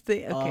sludge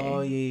thing. Okay.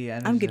 Oh yeah.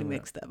 I'm getting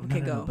mixed up.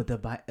 Okay, go. But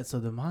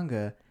the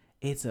manga,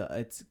 it's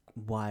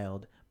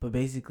wild. But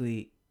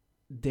basically,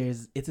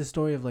 it's a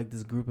story of like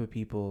this group of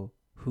people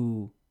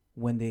who,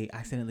 when they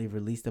accidentally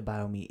release the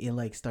bio meat, it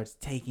like starts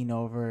taking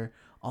over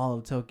all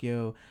of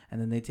Tokyo, and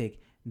then they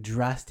take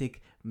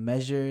drastic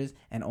measures,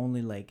 and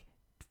only like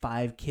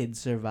 5 kids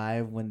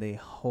survive when they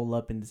hole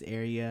up in this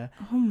area.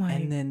 Oh my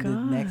god. And then the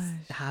next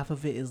half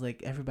of it is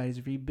like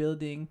everybody's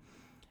rebuilding.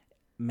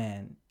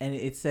 Man, and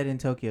it's set in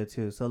Tokyo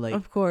too. So like,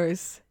 of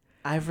course,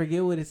 I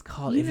forget what it's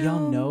called. If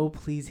y'all know,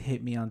 please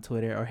hit me on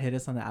Twitter or hit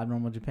us on the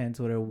Abnormal Japan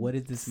Twitter. What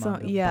is this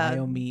manga? Yeah.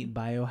 Bio meat,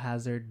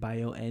 biohazard,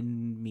 bio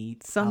end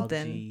meat, something.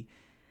 Algae.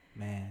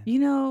 Man, you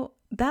know,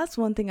 that's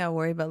one thing I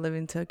worry about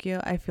living in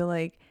Tokyo. I feel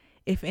like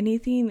if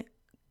anything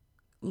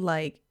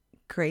like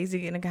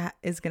crazy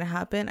is gonna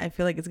happen, I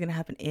feel like it's gonna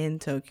happen in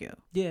Tokyo.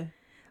 Yeah,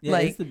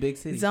 like, it's the big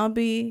city.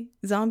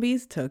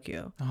 Zombies,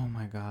 Tokyo. Oh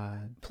my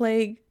god.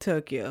 Plague,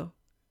 Tokyo.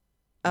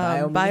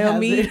 Bio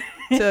meat,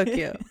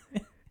 Tokyo.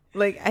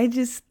 Like, I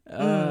just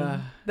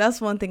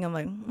that's one thing I'm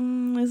like,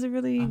 is it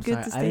really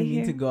good to stay here? I didn't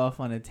mean to go off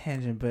on a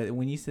tangent, but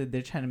when you said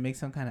they're trying to make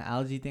some kind of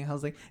algae thing, I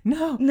was like,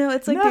 no,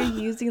 it's like they're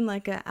using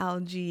like a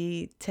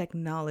algae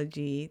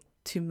technology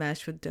to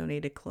mesh with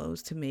donated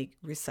clothes to make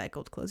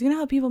recycled clothes. You know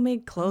how people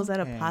make clothes out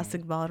of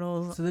plastic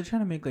bottles? So they're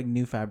trying to make like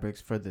new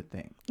fabrics for the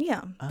thing.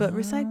 Yeah, but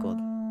recycled.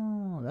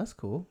 Oh, that's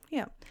cool.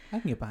 Yeah. I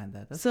can get behind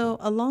that. That's so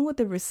cool. Along with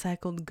the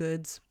recycled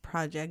goods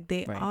project,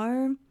 they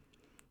are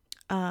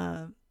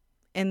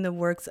in the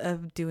works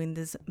of doing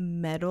this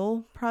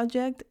medal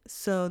project.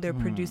 So they're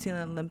producing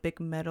Olympic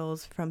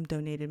medals from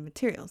donated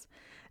materials.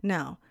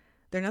 Now,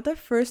 they're not the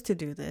first to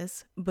do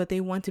this, but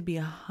they want to be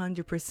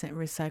 100%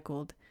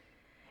 recycled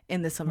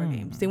in the Summer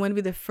Games. They want to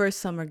be the first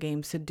Summer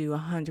Games to do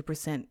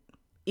 100%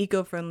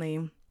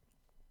 eco-friendly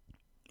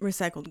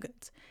recycled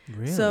goods.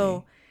 Really?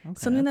 So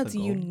something that's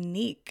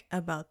unique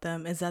about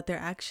them is that they're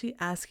actually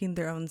asking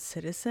their own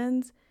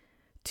citizens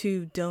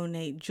to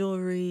donate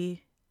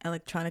jewelry,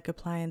 electronic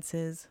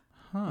appliances,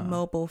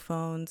 mobile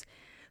phones.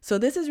 So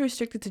this is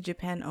restricted to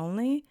Japan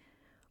only,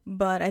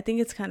 but I think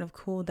it's kind of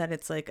cool that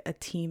it's like a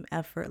team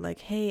effort. Like,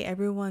 hey,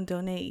 everyone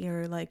donate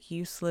your like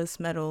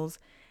useless medals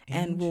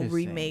and we'll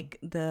remake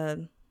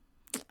the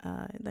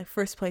like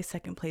first place,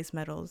 second place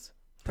medals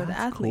for the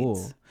athletes.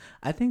 Cool.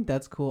 I think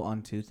that's cool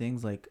on two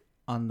things. Like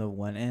on the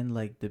one end,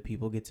 like the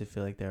people get to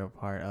feel like they're a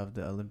part of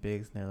the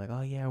Olympics and they're like,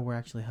 oh yeah, we're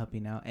actually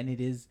helping out. And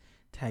it is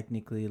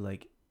technically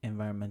like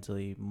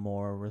environmentally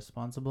more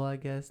responsible, I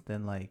guess,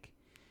 than like,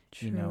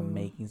 True. You know,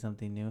 making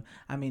something new.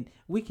 I mean,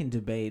 we can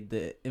debate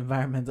the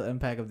environmental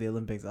impact of the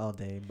Olympics all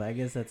day, but I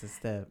guess that's a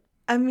step.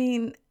 I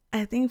mean,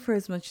 I think for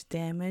as much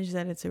damage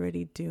that it's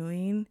already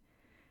doing,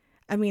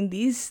 I mean,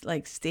 these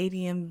like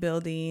stadium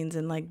buildings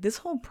and like this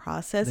whole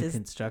process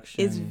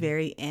is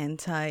very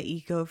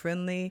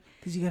anti-eco-friendly.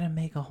 Because you got to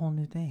make a whole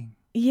new thing.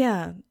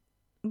 Yeah,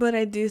 but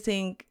I do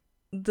think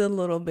the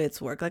little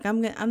bits work. Like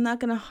I'm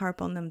not gonna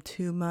harp on them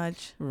too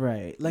much.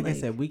 Right. Like I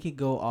said, we could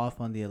go off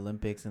on the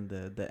Olympics and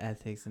the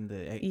ethics and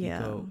the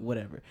eco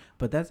whatever.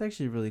 But that's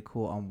actually really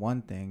cool on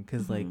one thing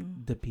because like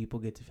the people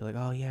get to feel like,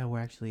 oh yeah, we're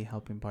actually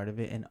helping part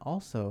of it, and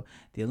also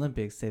the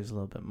Olympics saves a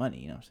little bit of money.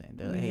 You know what I'm saying?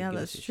 They're like, hey, yeah,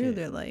 that's true. Shit.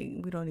 They're like,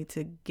 we don't need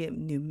to get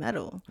new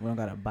metal. We don't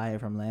gotta buy it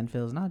from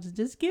landfills. No,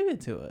 just give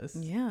it to us.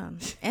 Yeah,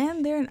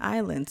 and they're an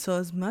island, so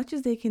as much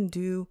as they can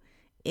do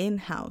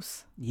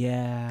in-house.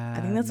 Yeah,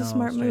 I think that's a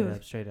smart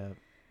move. Straight up.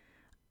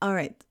 All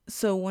right,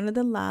 so one of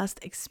the last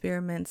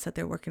experiments that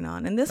they're working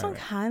on, and this one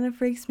kind of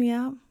freaks me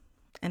out,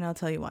 and I'll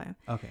tell you why.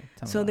 Okay,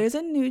 so there's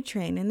a new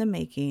train in the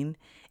making.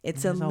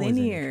 It's a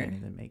linear train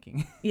in the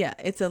making. Yeah,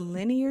 it's a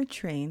linear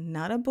train,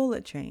 not a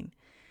bullet train,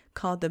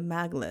 called the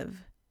maglev.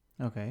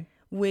 Okay.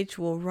 Which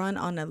will run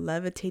on a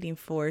levitating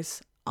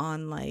force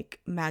on like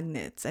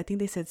magnets. I think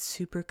they said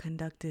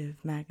superconductive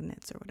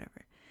magnets or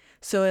whatever.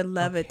 So it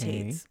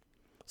levitates. Okay.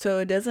 So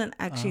it doesn't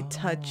actually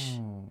touch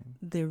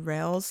the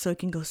rails, so it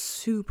can go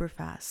super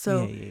fast.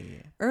 So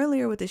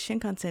earlier with the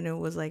Shinkansen, it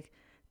was like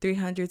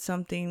 300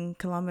 something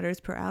kilometers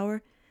per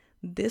hour.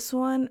 This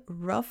one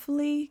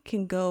roughly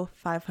can go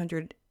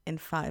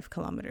 505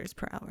 kilometers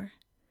per hour.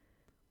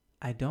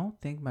 I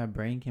don't think my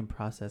brain can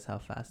process how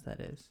fast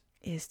that is.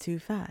 It's too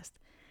fast.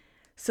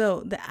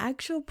 So the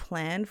actual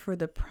plan for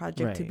the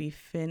project to be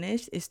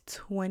finished is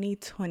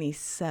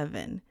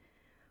 2027.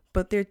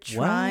 But they are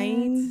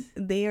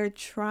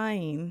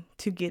trying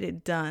to get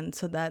it done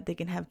so that they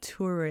can have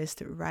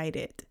tourists ride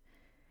it.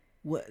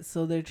 What?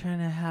 So they're trying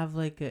to have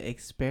like an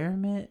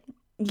experiment?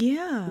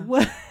 Yeah.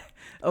 What?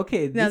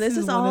 Okay. Now this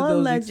is one all of those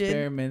alleged.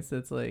 Experiments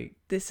that's like.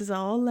 This is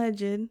all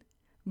alleged,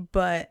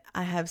 but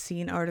I have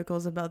seen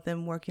articles about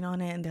them working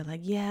on it, and they're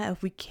like, yeah,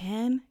 if we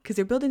can, because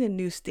they're building a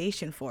new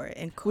station for it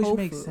in Kofu. Which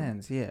makes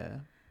sense, yeah.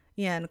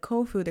 Yeah, in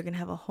Kofu they're gonna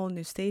have a whole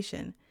new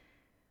station.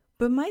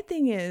 But my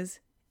thing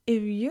is,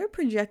 if your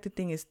projected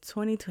thing is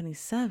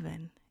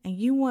 2027 and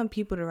you want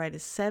people to ride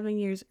it 7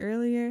 years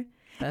earlier,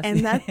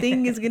 and that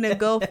thing is going to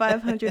go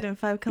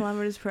 505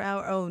 kilometers per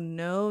hour, oh,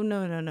 no.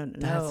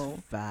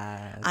 That's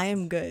fast. I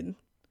am good.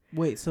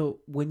 Wait, so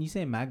when you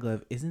say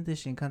maglev, isn't the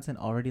Shinkansen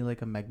already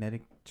like a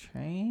magnetic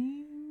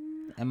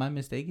train? Am I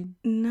mistaken?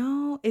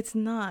 No, it's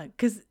not.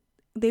 Because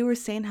they were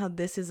saying how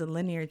this is a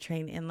linear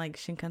train and like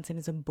Shinkansen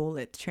is a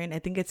bullet train. I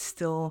think it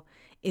still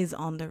is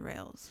on the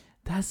rails.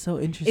 That's so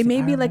interesting. It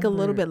may be like a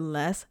little bit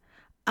less.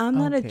 I'm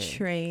not a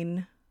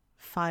train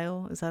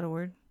file. Is that a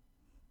word?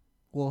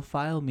 Well,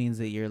 file means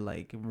that you're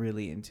like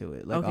really into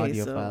it. Like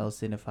audiophile,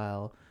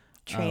 cinephile,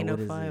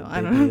 trainophile.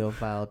 I don't know.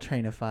 Bibliophile,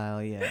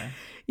 trainophile, yeah.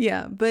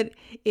 Yeah, but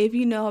if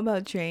you know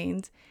about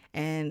trains,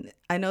 and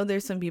I know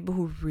there's some people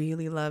who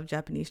really love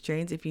Japanese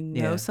trains. If you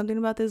know something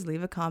about this,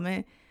 leave a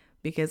comment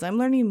because I'm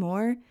learning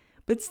more.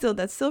 But still,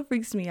 that still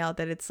freaks me out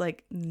that it's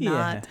like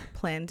not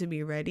planned to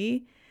be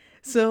ready.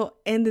 So,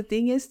 and the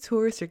thing is,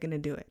 tourists are going to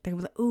do it. They're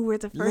going to be like, ooh, we're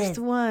the first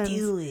ones.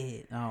 Do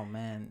it. Oh,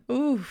 man.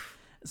 Oof.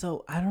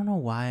 So, I don't know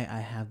why I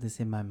have this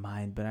in my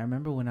mind, but I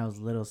remember when I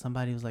was little,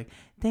 somebody was like,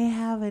 they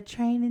have a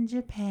train in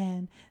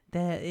Japan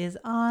that is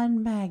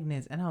on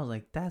magnets. And I was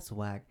like, that's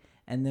whack.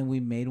 And then we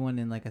made one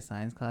in like a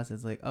science class.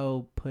 It's like,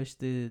 oh, push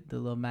the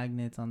little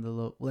magnets on the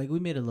little, like we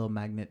made a little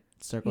magnet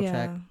circle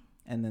track.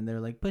 And then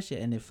they're like, push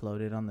it. And it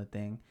floated on the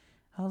thing.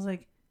 I was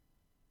like,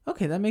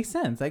 Okay, that makes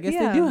sense. I guess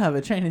they do have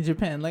a train in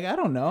Japan. Like, I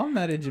don't know. I'm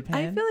not in Japan.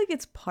 I feel like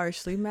it's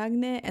partially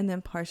magnet and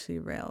then partially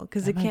rail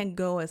because it can't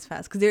go as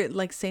fast. Because they're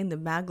like saying the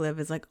maglev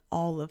is like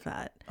all of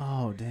that.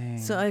 Oh, dang.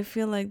 So I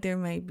feel like there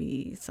might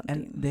be something.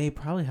 And they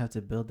probably have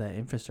to build that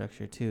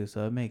infrastructure too.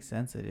 So it makes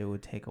sense that it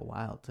would take a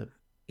while to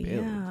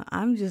build. Yeah,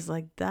 I'm just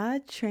like,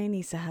 that train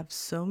needs to have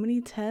so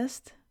many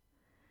tests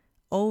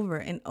over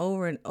and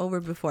over and over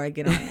before I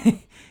get on it.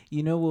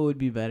 You know what would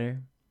be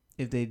better?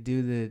 If they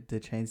do the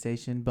train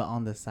station, but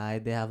on the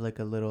side they have like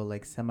a little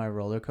like semi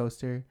roller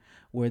coaster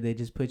where they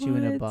just put you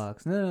in a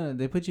box. No,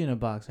 they put you in a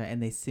box, right?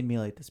 And they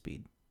simulate the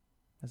speed.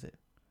 That's it.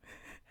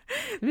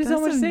 It'd be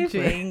so much safer.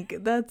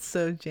 Jank. That's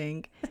so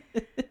jank.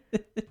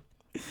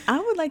 I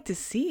would like to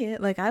see it.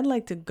 Like, I'd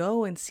like to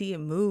go and see it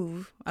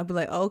move. I'd be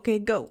like, okay,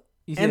 go.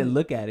 You said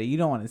look at it. You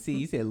don't want to see.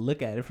 You said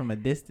look at it from a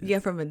distance. Yeah,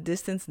 from a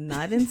distance,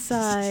 not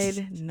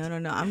inside. No.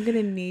 I'm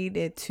gonna need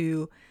it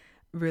to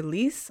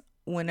release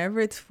whenever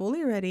it's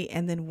fully ready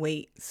and then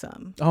wait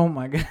some. Oh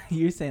my god,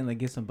 you're saying like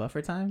give some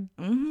buffer time?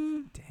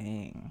 Mm-hmm.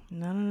 Dang.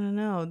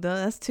 No,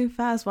 that's too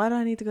fast. Why do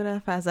I need to go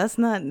that fast? That's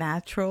not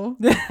natural.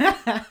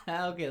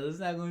 Okay, let's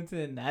not go into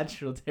the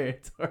natural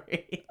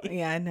territory.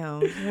 Yeah, I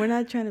know, we're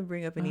not trying to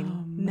bring up any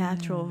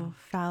natural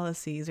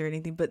fallacies or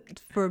anything, but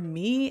for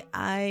me,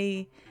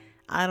 I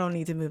don't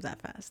need to move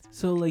that fast.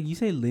 So like you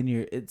say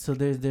linear, so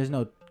there's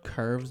no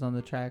curves on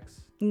the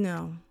tracks?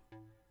 No.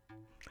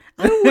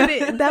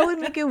 That would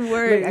make it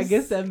worse. Like, I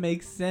guess that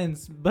makes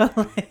sense, but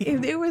like,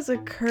 if there was a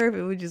curve,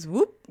 it would just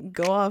whoop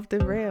go off the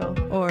rail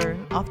or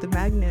off the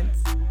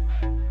magnets.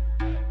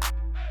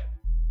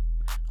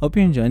 Hope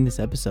you're enjoying this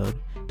episode.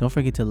 Don't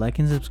forget to like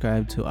and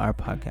subscribe to our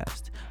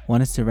podcast.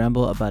 Want us to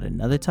ramble about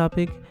another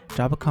topic?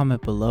 Drop a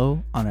comment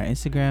below on our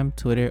Instagram,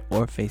 Twitter,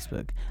 or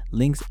Facebook.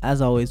 Links,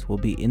 as always, will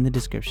be in the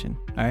description.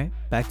 All right,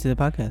 back to the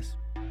podcast.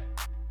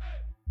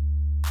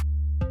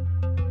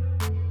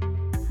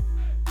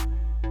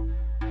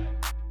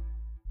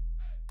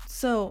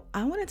 So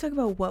I want to talk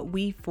about what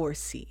we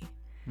foresee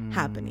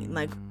happening.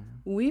 Like,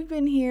 we've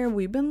been here,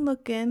 we've been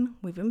looking,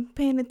 we've been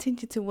paying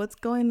attention to what's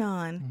going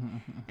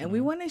on, and we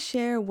want to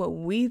share what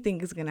we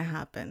think is going to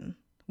happen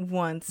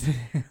once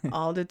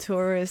all the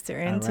tourists are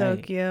in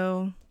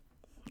Tokyo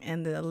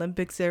and the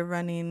Olympics are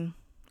running.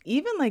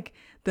 Even like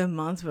the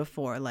months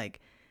before,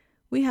 like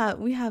we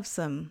have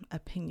some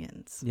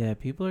opinions. Yeah,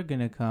 people are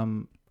going to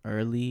come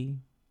early.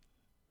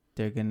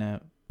 They're going to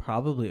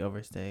probably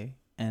overstay,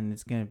 and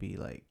it's going to be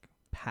like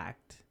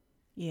packed.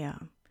 Yeah.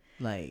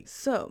 Like,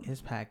 so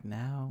it's packed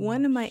now.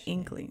 One of my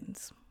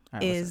inklings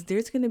is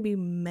there's going to be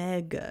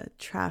mega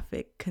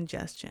traffic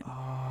congestion.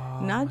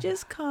 Not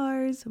just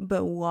cars,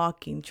 but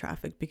walking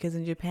traffic, because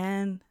in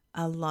Japan,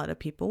 a lot of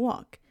people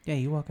walk. Yeah,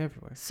 you walk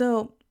everywhere.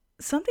 So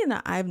something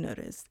that I've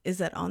noticed is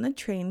that on the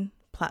train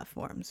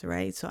platforms,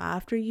 right? So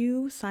after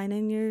you sign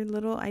in your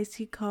little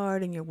IC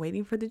card and you're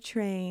waiting for the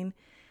train,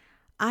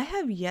 I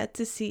have yet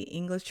to see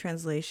English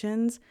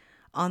translations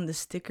on the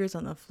stickers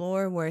on the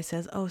floor where it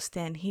says, oh,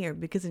 stand here.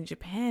 Because in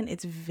Japan,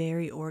 it's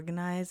very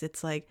organized.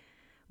 It's like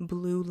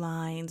blue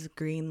lines,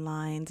 green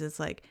lines. It's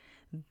like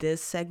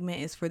this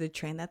segment is for the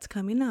train that's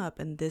coming up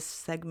and this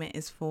segment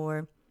is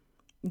for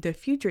the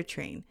future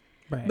train.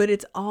 Right. But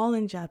it's all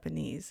in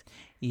Japanese.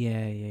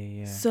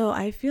 Yeah. So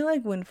I feel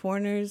like when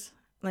foreigners,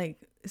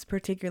 like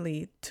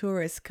particularly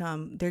tourists,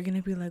 come, they're going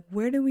to be like,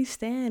 where do we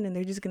stand? And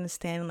they're just going to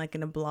stand like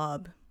in a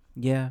blob.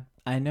 Yeah.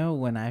 I know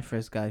when I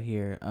first got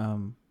here,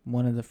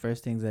 one of the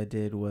first things I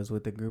did was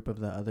with a group of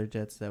the other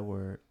jets that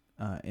were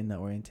in the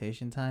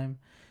orientation time.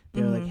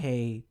 They were like,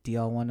 hey, do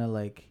y'all want to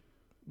like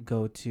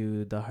go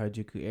to the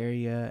Harajuku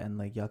area and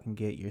like y'all can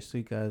get your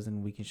suikas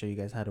and we can show you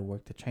guys how to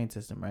work the train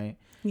system, right?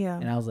 Yeah.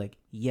 And I was like,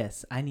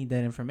 yes, I need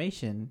that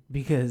information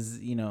because,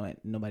 you know,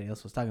 nobody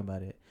else was talking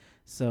about it.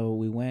 So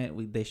we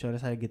went, they showed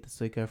us how to get the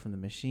suika from the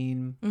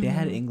machine. They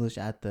had English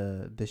at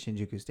the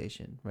Shinjuku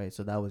station, right?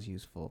 So that was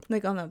useful.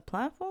 Like on the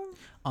platform?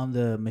 On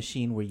the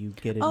machine where you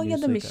get a Oh, new yeah,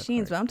 the suika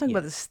machines. card. But I'm talking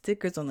about the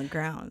stickers on the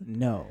ground.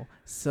 No.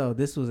 So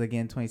this was,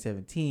 again,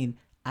 2017.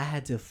 I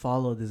had to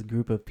follow this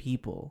group of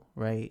people,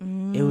 right?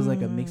 It was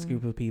like a mixed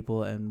group of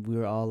people, and we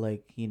were all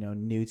like, you know,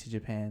 new to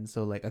Japan.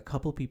 So like a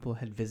couple people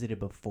had visited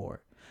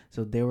before.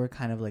 So they were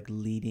kind of like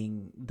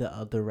leading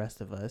the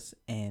rest of us.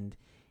 And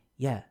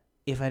yeah,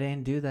 if I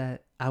didn't do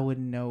that, I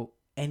wouldn't know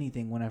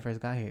anything when I first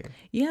got here.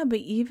 Yeah, but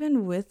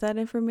even with that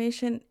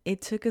information,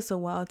 it took us a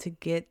while to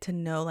get to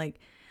know like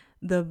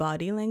the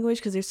body language,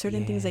 because there's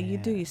certain things that you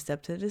do. You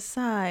step to the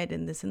side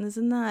and this and this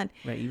and that.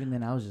 Right. Even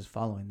then, I was just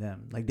following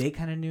them. Like they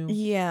kind of knew.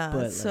 Yeah.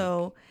 But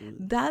so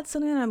that's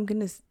something that I'm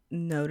gonna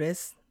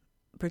notice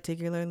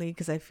particularly,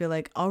 because I feel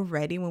like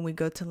already when we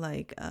go to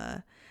like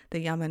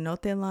the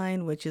Yamanote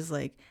line, which is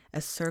like a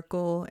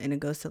circle and it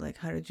goes to like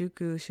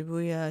Harajuku,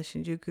 Shibuya,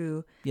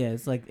 Shinjuku. Yeah,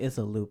 it's like it's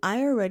a loop.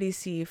 I already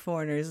see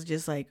foreigners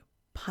just like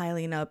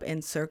piling up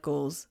in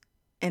circles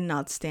and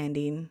not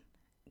standing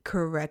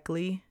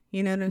correctly.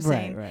 You know what I'm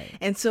saying? Right.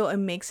 And so it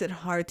makes it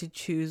hard to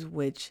choose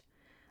which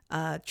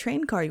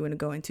train car you want to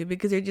go into,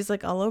 because they're just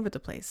like all over the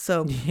place.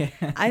 So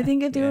I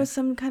think if there was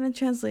some kind of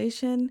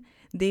translation,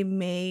 they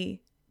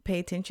may pay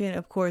attention.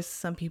 Of course,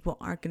 some people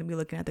aren't going to be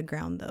looking at the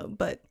ground though,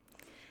 but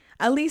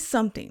at least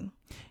something.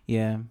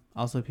 Yeah.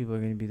 Also, people are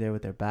going to be there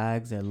with their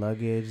bags, their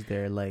luggage,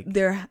 their like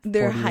their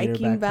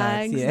hiking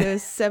bags, yeah. their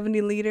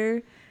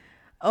 70-liter.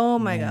 Oh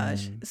my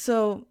gosh.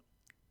 So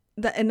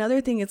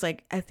another thing is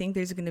like, I think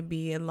there's going to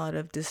be a lot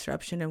of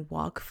disruption in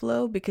walk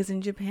flow because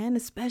in Japan,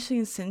 especially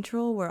in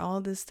Central where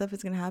all this stuff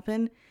is going to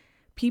happen,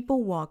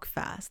 people walk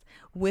fast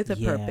with a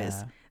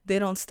purpose. They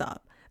don't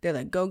stop. They're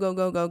like, go, go,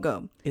 go, go,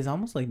 go. It's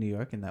almost like New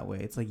York in that way.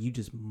 It's like you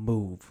just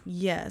move.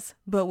 Yes.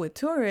 But with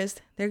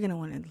tourists, they're going to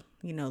want to,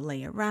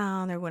 lay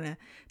around. They're going to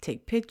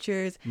take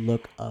pictures.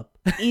 Look up.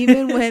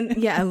 Even when,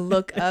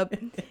 look up.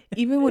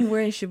 Even when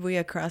we're in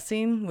Shibuya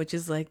Crossing, which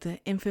is like the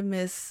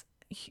infamous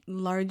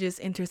largest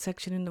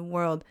intersection in the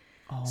world,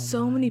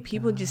 so many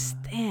people just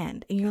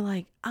stand and you're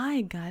like,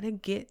 I gotta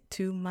get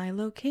to my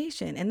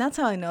location. And that's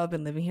how I know I've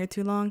been living here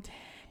too long,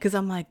 because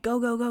I'm like, go,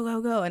 go, go,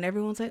 go, go. And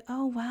everyone's like,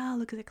 oh wow,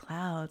 look at the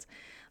clouds,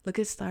 look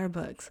at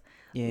Starbucks,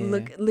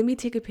 look, let me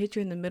take a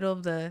picture in the middle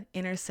of the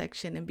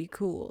intersection and be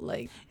cool.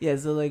 Like,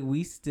 so like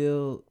we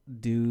still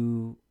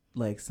do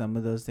like some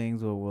of those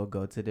things where we'll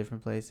go to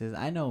different places.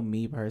 I know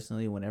me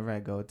personally, whenever I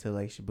go to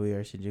like Shibuya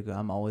or Shinjuku,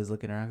 I'm always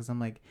looking around because I'm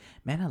like,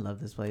 man, I love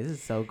this place. This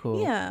is so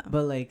cool. Yeah.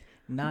 But like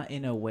not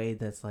in a way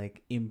that's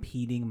like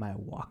impeding my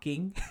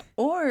walking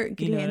or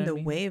getting in the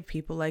way of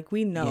people. Like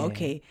we know,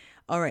 okay,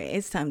 all right,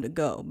 it's time to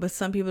go. But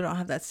some people don't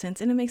have that sense,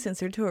 and it makes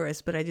sense, they're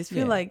tourists. But I just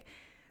feel like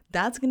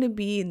that's going to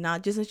be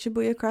not just at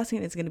Shibuya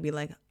Crossing. It's going to be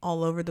like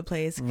all over the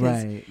place.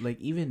 Right.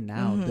 Like even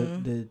now,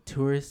 the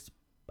tourist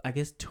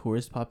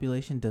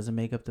population doesn't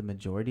make up the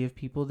majority of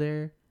people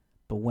there,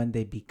 but when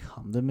they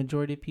become the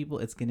majority of people,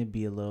 it's going to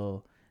be a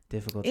little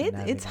difficult to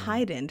navigate. It's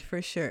heightened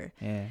for sure.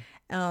 Yeah.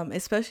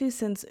 Especially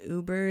since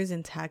Ubers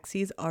and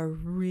taxis are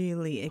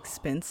really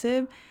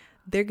expensive,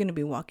 they're going to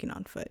be walking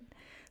on foot.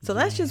 So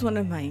that's just one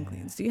of my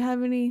inklings. Do you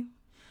have any?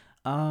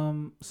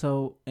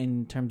 So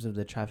in terms of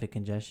the traffic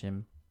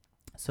congestion,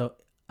 so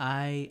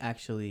I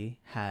actually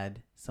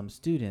had some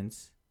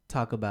students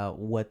talk about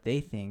what they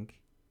think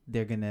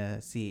they're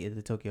gonna see at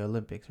the Tokyo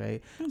Olympics,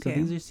 right? Okay. So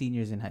these are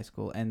seniors in high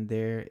school and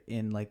they're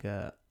in like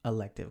a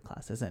elective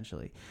class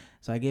essentially.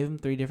 So I gave them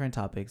 3 different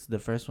topics. The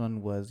first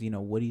one was,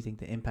 what do you think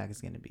the impact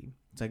is going to be?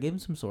 So I gave them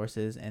some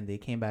sources and they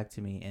came back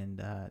to me,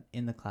 and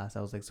in the class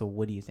I was like, so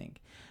what do you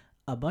think?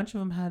 A bunch of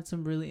them had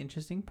some really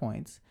interesting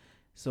points.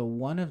 So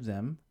one of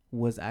them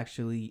was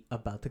actually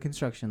about the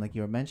construction, like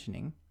you were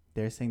mentioning.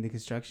 They're saying the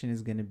construction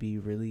is going to be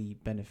really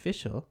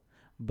beneficial,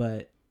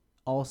 but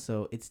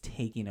also it's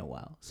taking a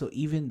while. So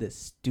even the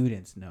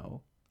students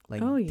know,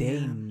 like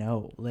they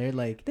know, they're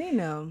like, they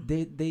know,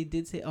 they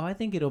did say, I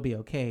think it'll be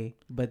okay,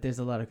 but there's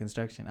a lot of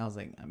construction. I was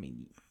like, I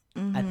mean,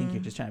 I think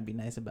you're just trying to be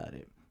nice about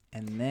it.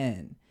 And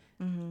then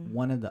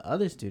one of the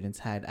other students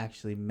had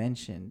actually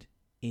mentioned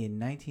in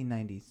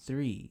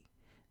 1993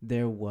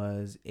 there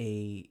was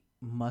a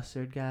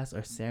mustard gas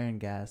or sarin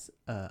gas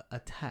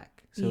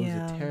attack. So it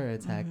was a terror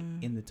attack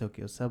in the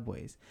Tokyo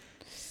subways.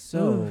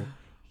 So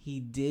he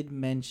did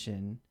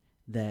mention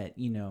that,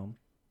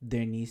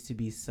 there needs to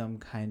be some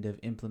kind of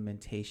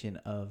implementation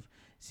of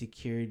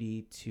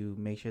security to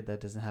make sure that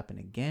doesn't happen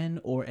again,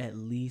 or at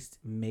least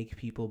make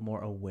people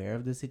more aware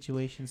of the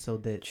situation so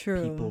that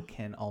people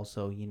can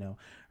also,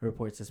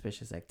 report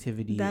suspicious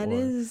activity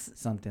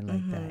something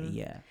like that.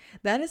 Yeah.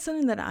 That is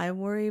something that I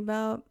worry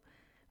about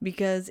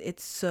because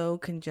it's so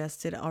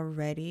congested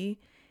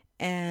already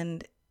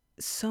and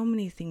so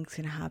many things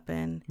can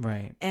happen.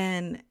 Right.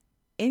 And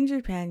in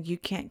Japan, you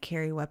can't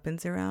carry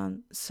weapons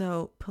around.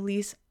 So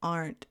police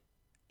aren't,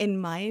 in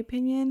my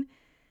opinion,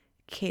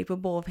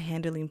 capable of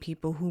handling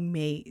people who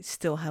may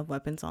still have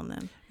weapons on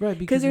them. Right.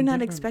 Because they're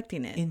not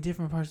expecting it. In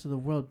different parts of the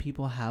world,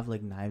 people have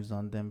like knives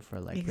on them for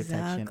like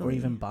protection, or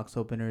even box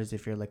openers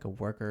if you're like a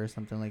worker or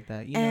something like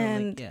that.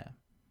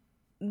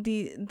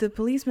 The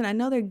policemen, I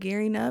know they're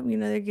gearing up,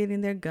 they're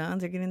getting their guns,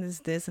 they're getting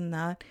this and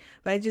that,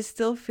 but I just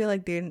still feel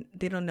like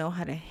they don't know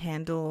how to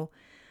handle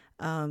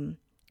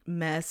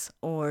mess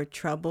or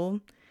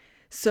trouble.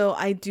 So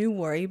I do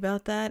worry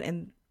about that,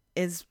 and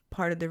is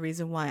part of the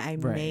reason why I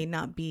may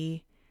not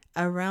be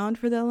around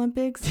for the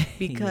Olympics,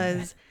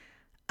 because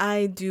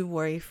I do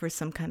worry for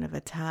some kind of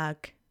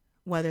attack,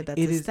 whether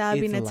that's a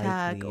stabbing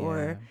attack likely,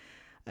 or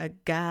a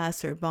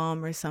gas or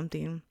bomb or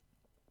something,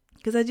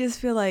 because I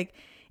just feel like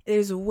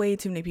there's way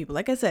too many people.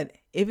 Like I said,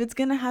 if it's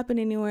gonna happen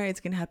anywhere, it's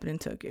gonna happen in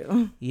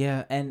Tokyo.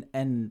 Yeah.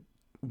 And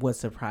what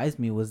surprised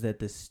me was that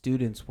the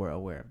students were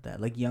aware of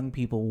that. Like young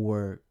people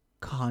were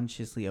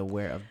consciously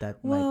aware of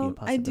that. Might be a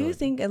possibility. I do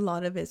think a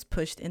lot of it's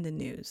pushed in the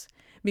news,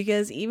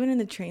 because even in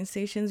the train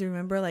stations,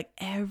 remember, like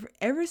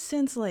ever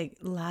since like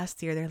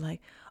last year, they're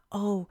like,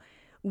 oh,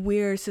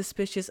 we're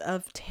suspicious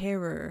of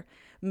terror.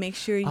 Make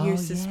sure you're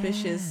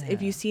suspicious.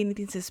 If you see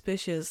anything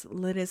suspicious,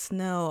 let us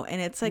know.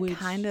 And it's like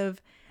kind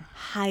of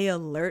high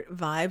alert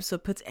vibe, so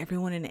it puts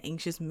everyone in an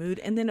anxious mood.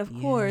 And then of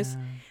course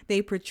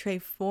they portray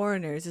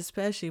foreigners,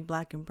 especially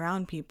black and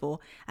brown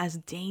people, as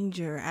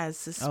danger, as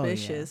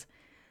suspicious.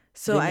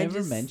 So they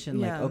never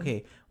mention like,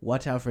 okay,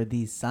 watch out for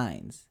these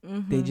signs.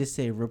 They just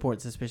say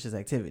report suspicious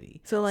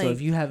activity. So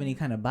if you have any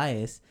kind of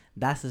bias,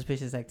 that's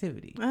suspicious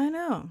activity. I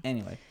know.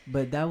 Anyway,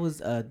 but that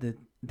was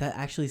that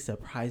actually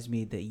surprised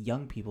me that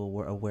young people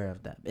were aware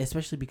of that,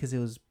 especially because it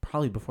was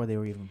probably before they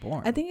were even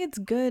born. I think it's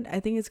good.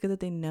 I think it's good that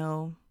they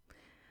know,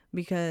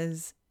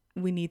 because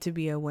we need to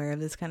be aware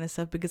of this kind of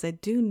stuff, because I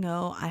do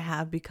know I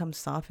have become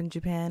soft in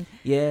Japan.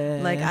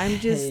 Yeah. Like I'm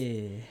just,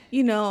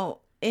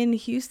 in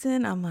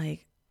Houston, I'm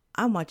like,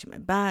 I'm watching my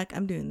back.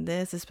 I'm doing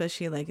this,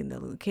 especially like in the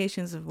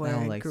locations of where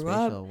I grew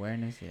up.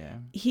 Awareness, yeah.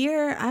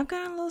 Here, I've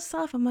gotten a little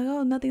soft. I'm like,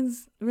 oh,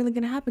 nothing's really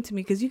going to happen to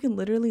me, because you can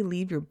literally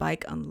leave your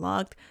bike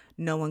unlocked.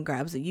 No one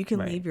grabs it. You can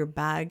leave your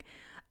bag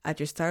at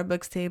your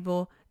Starbucks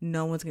table.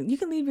 No one's going to. You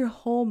can leave your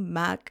whole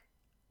Mac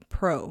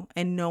Pro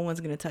and no one's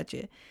going to touch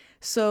it.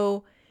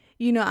 So,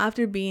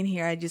 after being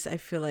here, I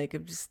feel like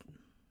I'm just,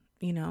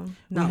 not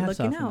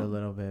looking out. A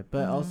little bit.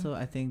 But also,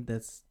 I think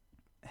that's,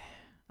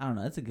 I don't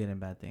know, that's a good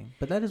and bad thing.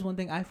 But that is one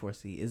thing I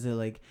foresee, is it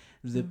like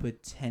the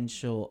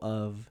potential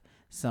of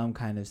some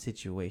kind of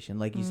situation,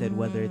 like you said,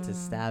 whether it's a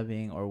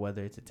stabbing or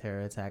whether it's a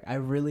terror attack. I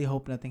really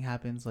hope nothing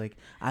happens. Like,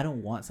 I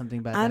don't want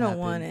something bad to happen. I don't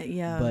want it,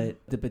 yeah. But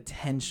the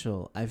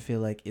potential, I feel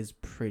like, is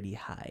pretty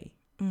high.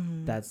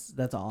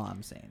 That's all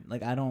I'm saying.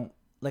 Like, I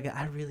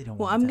really don't want it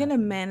to I'm going to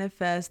happen.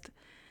 manifest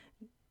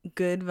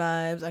good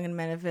vibes. I'm going to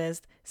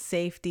manifest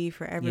safety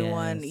for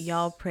everyone. Yes.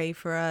 Y'all pray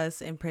for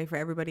us and pray for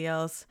everybody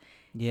else.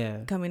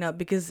 Yeah, coming up,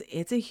 because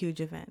it's a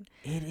huge event.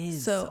 It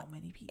is. So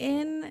many people.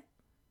 In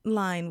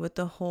line with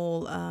the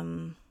whole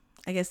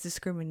I guess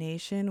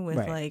discrimination with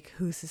like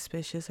who's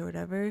suspicious or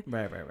whatever.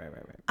 Right.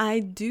 I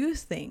do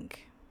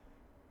think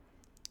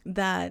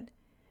that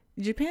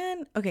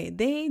Japan,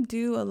 they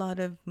do a lot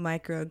of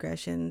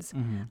microaggressions,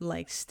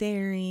 like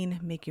staring,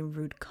 making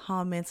rude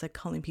comments, like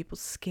calling people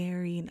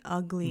scary and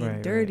ugly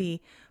and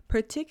dirty,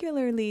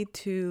 particularly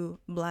to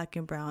Black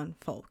and brown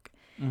folk.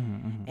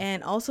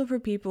 And also for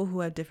people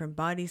who have different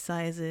body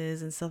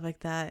sizes and stuff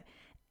like that.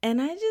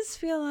 And I just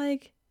feel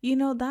like,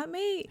 that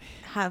may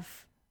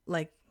have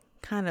like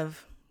kind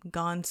of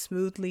gone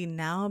smoothly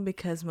now,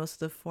 because most of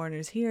the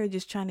foreigners here are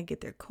just trying to get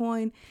their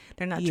coin.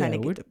 They're not trying to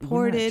get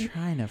deported. We're not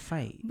trying to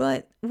fight.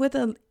 But with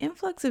an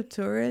influx of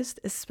tourists,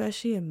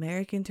 especially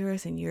American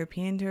tourists and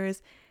European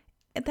tourists,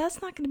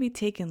 that's not going to be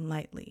taken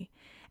lightly.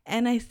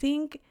 And I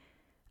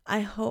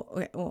hope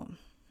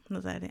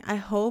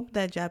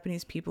that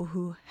Japanese people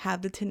who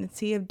have the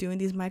tendency of doing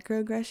these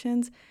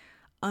microaggressions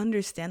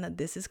understand that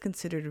this is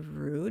considered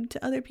rude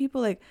to other people.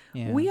 Like,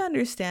 we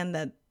understand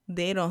that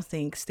they don't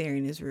think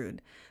staring is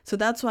rude. So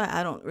that's why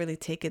I don't really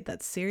take it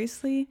that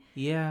seriously.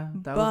 Yeah,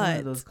 that was one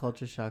of those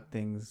culture shock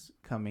things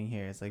coming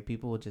here. It's like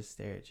people will just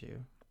stare at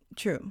you.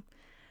 True.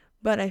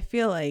 But I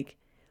feel like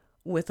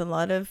with a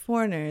lot of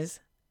foreigners,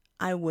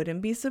 I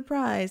wouldn't be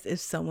surprised if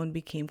someone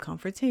became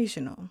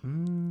confrontational.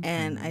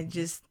 And I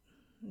just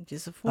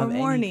a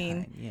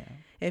forewarning,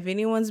 if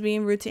anyone's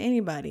being rude to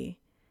anybody,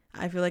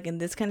 I feel like in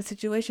this kind of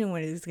situation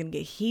when it's gonna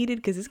get heated,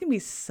 because it's gonna be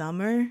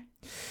summer,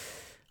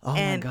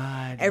 and my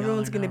God,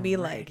 everyone's gonna be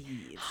like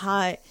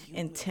hot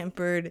and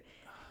tempered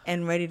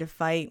and ready to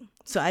fight.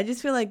 So I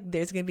just feel like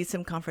there's gonna be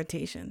some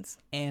confrontations,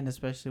 and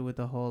especially with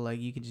the whole like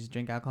you can just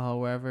drink alcohol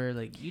wherever,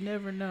 like you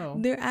never know.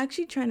 They're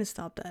actually trying to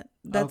stop that.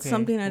 That's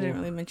something I didn't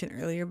really mention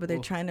earlier, but they're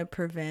trying to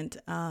prevent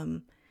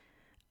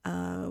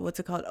what's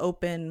it called,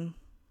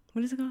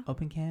 what is it called?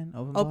 Open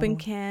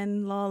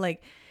can law.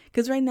 Like,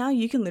 because right now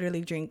you can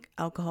literally drink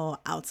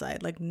alcohol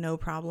outside, like no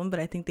problem. But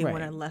I think they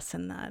want to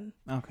lessen that.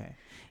 Okay.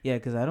 Yeah,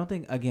 because I don't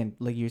think, again,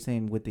 like you're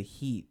saying with the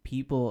heat,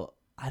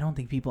 I don't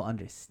think people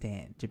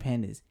understand.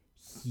 Japan is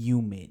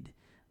humid.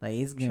 Like,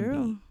 it's going to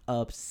be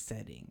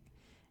upsetting.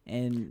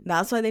 And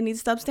that's why they need to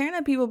stop staring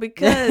at people,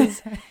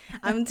 because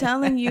I'm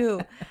telling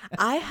you,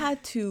 I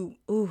had to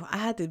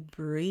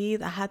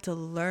breathe. I had to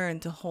learn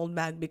to hold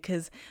back,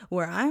 because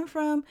where I'm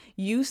from,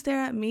 you stare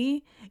at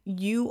me,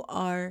 you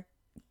are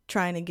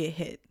trying to get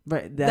hit.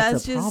 Right.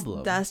 That's a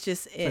problem. That's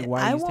just it.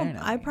 Like,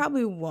 I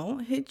probably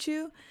won't hit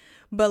you,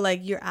 but like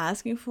you're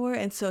asking for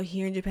it. And so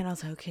here in Japan, I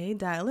was like, okay,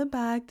 dial it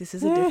back. This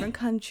is a different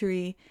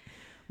country.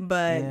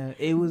 But yeah,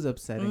 it was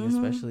upsetting,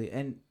 especially,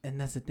 and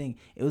that's the thing.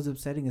 It was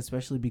upsetting,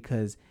 especially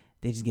because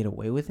they just get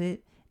away with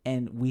it,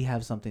 and we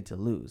have something to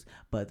lose.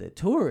 But the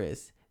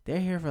tourists, they're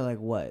here for like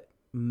what,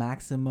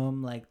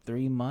 maximum like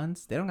 3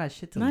 months. They don't got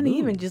shit to lose. Not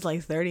even just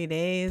like 30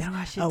 days, they don't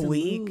got shit a to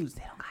week. Lose.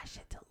 They don't got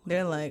shit to lose.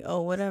 They're like,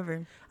 oh,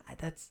 whatever.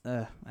 That's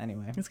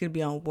anyway. It's gonna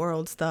be on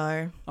World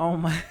Star. Oh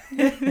my.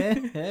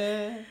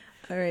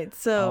 All right,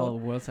 so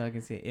World Star, I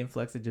can see an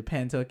influx of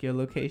Japan Tokyo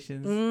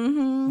locations.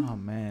 Oh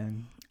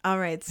man. All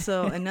right,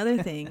 so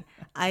another thing,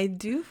 I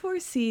do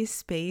foresee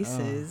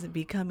spaces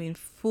becoming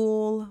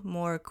full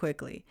more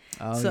quickly.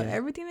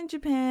 Everything in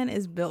Japan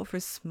is built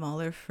for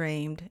smaller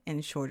framed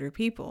and shorter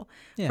people,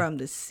 from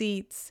the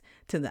seats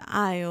to the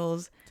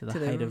aisles to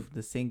the height of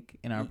the sink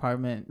in our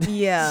apartment.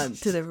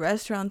 To the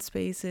restaurant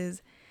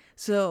spaces.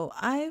 So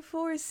I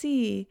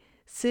foresee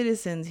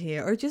citizens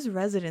here, or just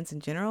residents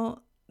in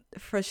general,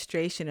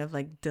 frustration of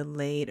like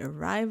delayed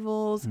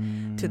arrivals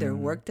to their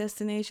work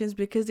destinations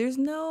because there's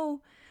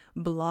no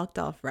blocked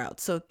off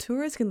routes. So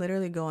tourists can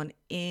literally go on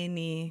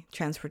any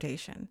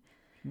transportation.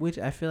 Which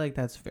I feel like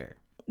that's fair.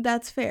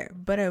 That's fair.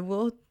 But I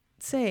will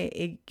say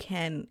it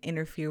can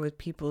interfere with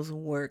people's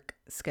work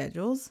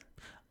schedules.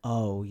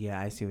 Oh,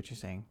 yeah. I see what you're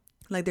saying.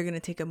 Like they're going to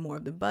take up more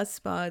of the bus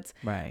spots,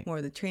 right? More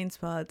of the train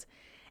spots.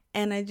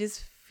 And I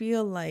just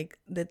feel like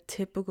the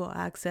typical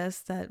access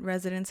that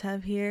residents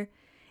have here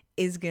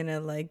is going to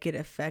like get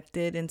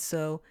affected. And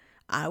so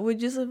I would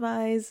just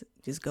advise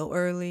just go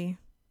early,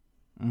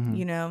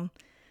 you know,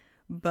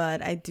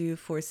 but I do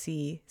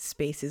foresee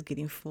spaces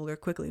getting fuller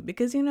quickly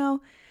because, you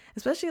know,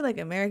 especially like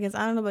Americans,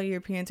 I don't know about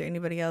Europeans or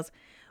anybody else,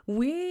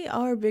 we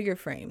are bigger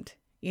framed,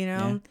 you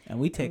know, and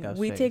we take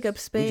up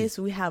space.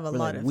 We have a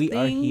lot of we things.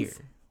 Are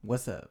here.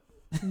 What's up?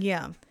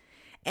 Yeah.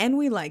 And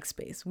we like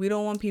space. We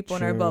don't want people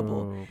in our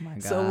bubble. My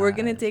God. So we're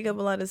going to take up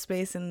a lot of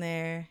space in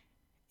there,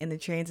 in the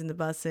trains and the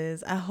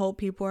buses. I hope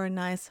people are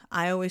nice.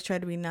 I always try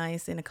to be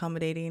nice and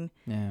accommodating.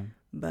 Yeah.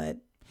 But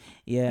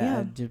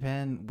yeah.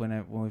 Japan,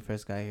 when we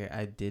first got here,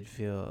 I did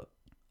feel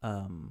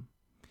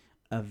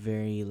a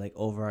very like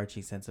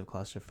overarching sense of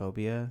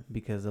claustrophobia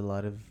because a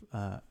lot of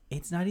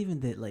it's not even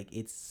that like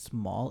it's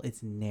small,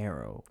 it's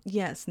narrow.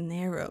 Yes,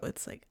 narrow.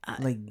 It's like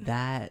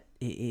that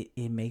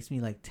it makes me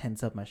like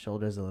tense up my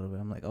shoulders a little bit.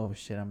 I'm like, oh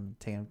shit, I'm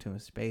taking up too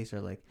much space, or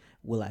like,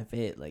 will I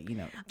fit? Like, you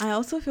know. I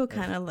also feel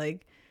kind of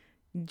like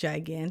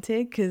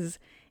gigantic because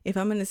if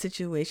I'm in a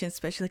situation,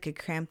 especially like a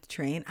cramped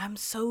train, I'm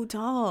so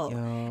tall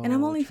and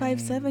I'm only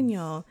 5'7",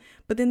 y'all.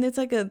 But then there's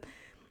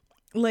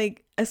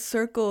like a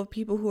circle of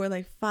people who are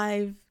like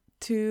 5'2",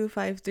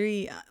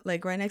 5'3",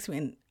 like right next to me,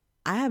 and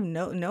I have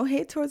no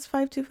hate towards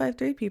 5'2",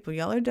 5'3" people.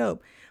 Y'all are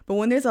dope. But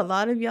when there's a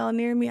lot of y'all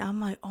near me, I'm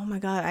like, oh my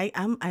God,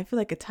 I feel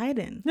like a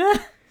Titan.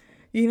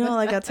 You know,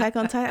 like Attack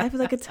on Titan. I feel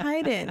like a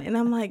Titan, and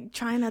I'm like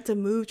trying not to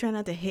move, trying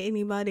not to hit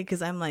anybody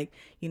because I'm like,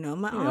 you know,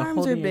 my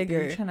arms are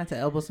bigger. Trying not to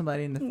elbow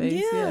somebody in the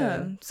face.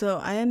 Yeah. So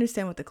I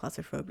understand with the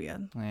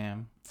claustrophobia. Yeah.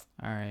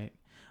 All right.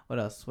 What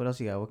else? What else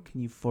you got? What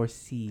can you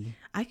foresee?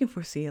 I can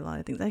foresee a lot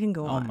of things. I can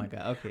go on. Oh my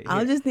God. Okay.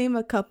 I'll just name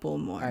a couple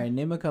more. All right.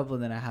 Name a couple,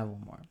 then I have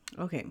one more.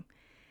 Okay.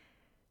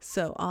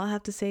 So all I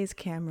have to say is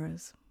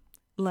cameras.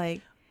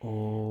 Like.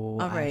 Oh,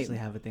 I actually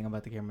have a thing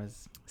about the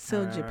cameras.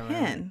 So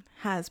Japan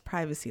has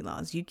privacy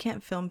laws. You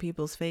can't film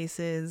people's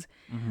faces.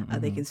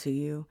 They can sue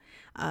you.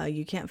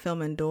 You can't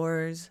film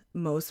indoors.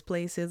 Most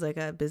places,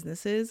 like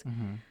businesses.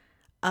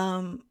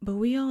 But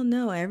we all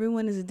know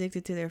everyone is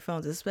addicted to their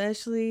phones,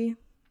 especially.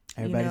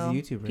 Everybody's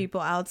a YouTuber.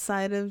 People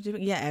outside of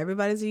Japan. Yeah,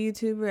 everybody's a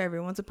YouTuber.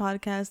 Everyone's a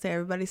podcaster.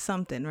 Everybody's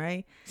something,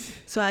 right?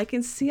 So I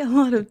can see a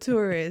lot of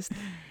tourists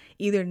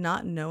either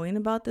not knowing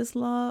about this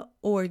law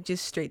or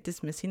just straight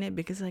dismissing it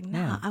because like,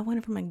 nah, I want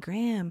it for my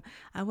gram.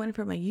 I want it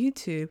for my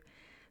YouTube.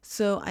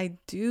 So I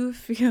do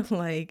feel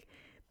like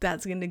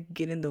that's going to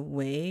get in the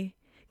way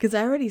because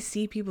I already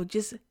see people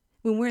just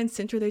when we're in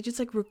Central, they're just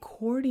like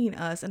recording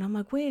us. And I'm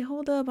like, wait,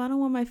 hold up. I don't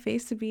want my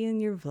face to be in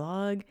your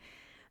vlog.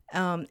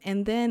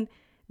 And then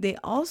they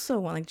also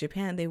want, like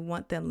Japan, they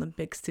want the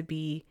Olympics to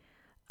be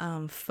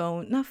not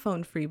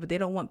phone free, but they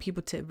don't want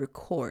people to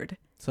record.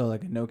 So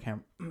like a no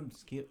camera, I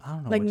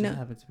don't know like what just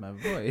happened to my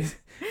voice.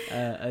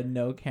 A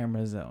no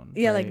camera zone.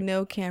 Yeah, right? Like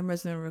no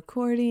cameras, no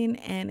recording.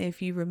 And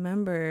if you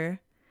remember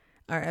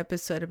our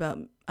episode about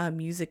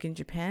music in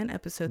Japan,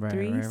 episode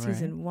 3,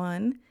 season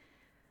 1,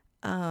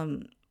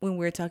 when we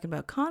were talking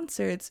about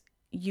concerts,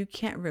 you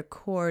can't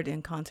record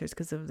in concerts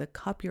because of the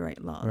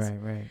copyright laws.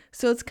 Right.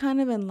 So it's kind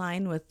of in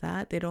line with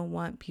that. They don't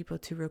want people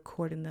to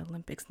record in the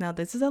Olympics. Now,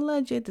 this is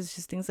alleged. This is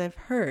just things I've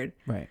heard.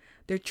 Right.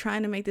 They're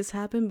trying to make this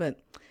happen,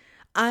 but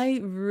I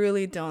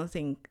really don't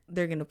think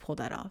they're going to pull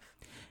that off.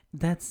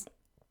 That's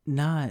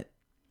not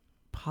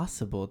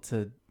possible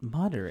to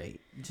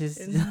moderate.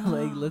 Just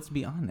like, let's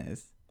be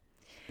honest.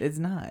 It's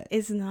not.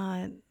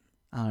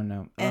 I don't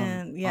know.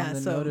 And on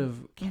the note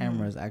of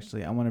cameras,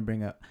 actually, I want to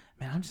bring up,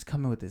 man, I'm just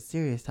coming with the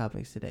serious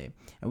topics today.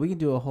 And we can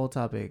do a whole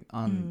topic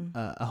on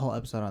a whole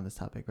episode on this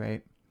topic,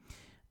 right?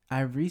 I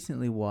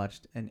recently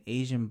watched an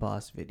Asian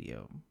Boss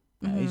video.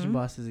 Asian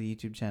Boss is a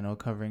YouTube channel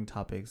covering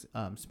topics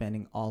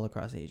spanning all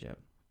across Asia.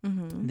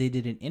 They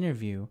did an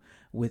interview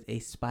with a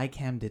spy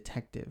cam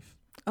detective.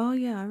 Oh,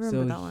 yeah, I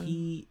remember that one. So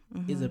he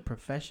is a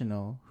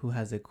professional who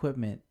has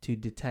equipment to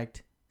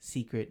detect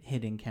secret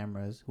hidden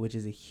cameras, which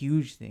is a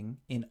huge thing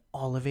in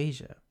all of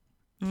Asia.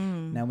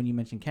 Now, when you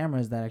mentioned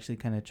cameras, that actually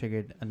kind of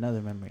triggered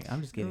another memory.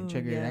 I'm just getting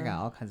triggered. Yeah. I got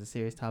all kinds of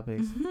serious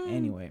topics.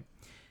 Anyway,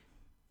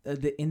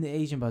 in the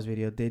Asian Boss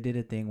video, they did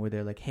a thing where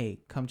they're like, hey,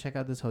 come check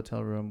out this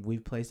hotel room.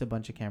 We've placed a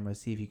bunch of cameras.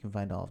 See if you can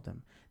find all of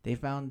them. They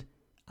found,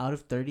 out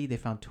of 30, they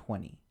found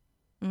 20.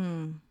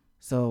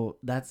 So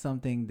that's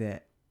something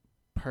that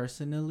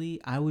personally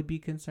I would be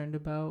concerned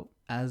about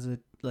as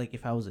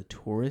if I was a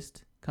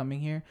tourist coming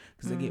here,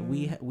 because again,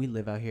 we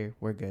live out here,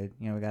 we're good,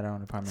 we got our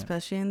own apartment,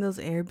 especially in those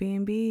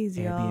Airbnbs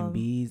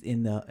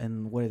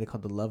in what are they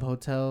called, the love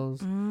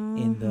hotels,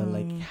 in the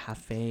like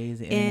cafes,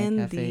 the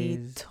internet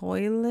cafes, the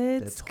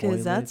toilets,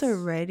 because that's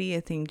already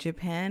a thing.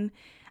 Japan,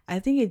 I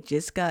think it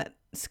just got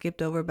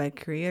skipped over by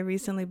Korea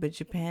recently, but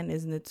Japan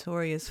is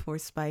notorious for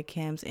spy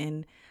cams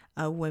in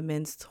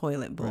women's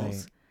toilet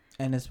bowls. Right.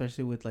 And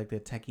especially with like the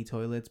techie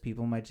toilets,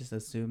 people might just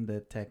assume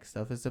that tech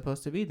stuff is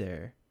supposed to be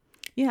there.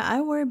 Yeah,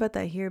 I worry about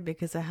that here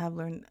because I have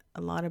learned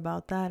a lot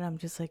about that. I'm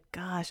just like,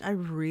 gosh, I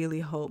really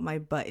hope my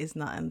butt is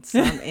not on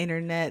some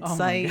internet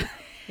site.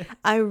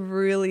 I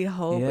really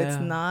hope it's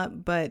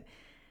not. But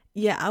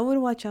yeah, I would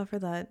watch out for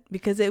that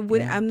because it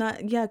would. I'm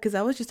not. Yeah, because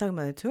I was just talking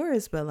about the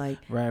tourists, but like,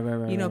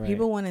 right.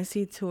 People want to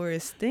see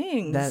tourist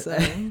things.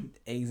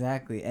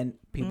 Exactly, and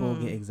people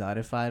get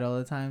exotified all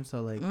the time.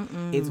 So like,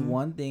 it's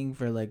one thing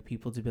for like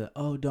people to be like,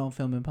 oh, don't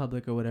film in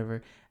public or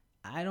whatever.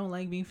 I don't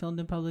like being filmed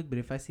in public, but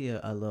if I see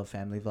a little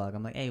family vlog,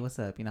 I'm like, hey, what's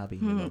up? I'll be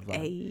in your little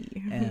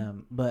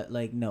vlog. But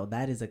like, no,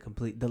 that is a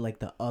complete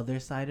the other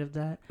side of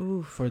that.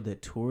 Oof. For the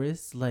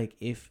tourists. Like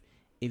if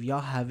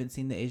y'all haven't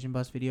seen the Asian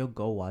Boss video,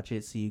 go watch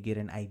it so you get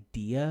an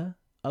idea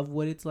of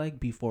what it's like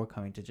before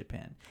coming to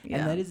Japan. Yeah.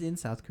 And that is in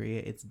South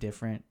Korea. It's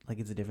different. Like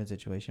it's a different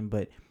situation,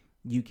 but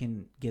you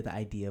can get the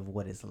idea of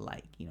what it's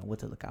like, what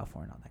to look out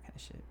for and all that kind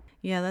of shit.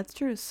 Yeah, that's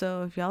true.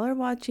 So if y'all are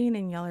watching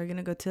and y'all are going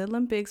to go to the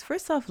Olympics,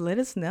 first off, let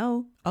us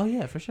know. Oh,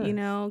 yeah, for sure.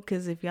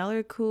 Because if y'all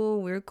are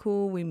cool, we're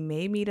cool. We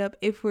may meet up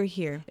if we're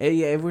here.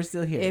 Yeah, if we're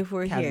still here. If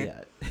we're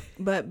here.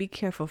 But be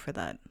careful for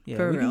that. Yeah,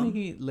 for real.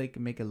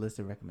 Can make a list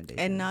of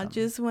recommendations. And not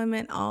just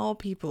women, all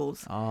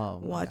peoples.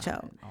 Oh, watch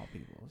out. All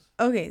peoples.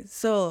 Okay,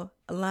 so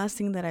last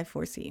thing that I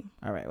foresee.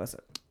 All right, what's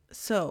up?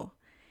 So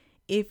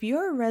if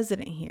you're a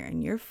resident here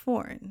and you're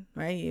foreign,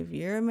 right? If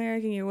you're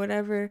American, you're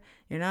whatever,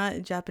 you're not a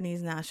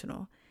Japanese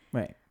national.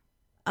 Right.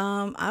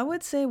 I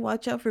would say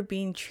watch out for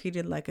being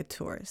treated like a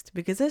tourist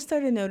because I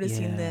started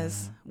noticing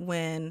this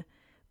when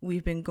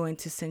we've been going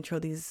to Central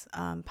these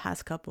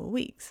past couple of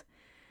weeks.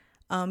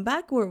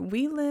 Back where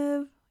we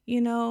live,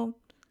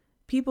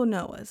 people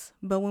know us.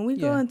 But when we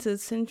go into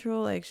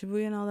Central, like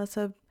Shibuya and all that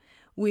stuff,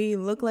 we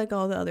look like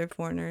all the other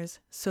foreigners.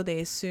 So they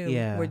assume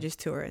we're just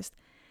tourists.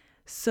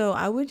 So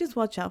I would just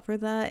watch out for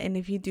that. And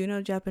if you do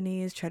know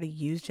Japanese, try to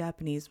use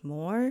Japanese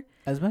more.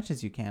 As much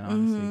as you can,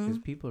 honestly, because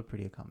people are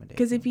pretty accommodating.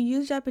 Because if you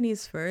use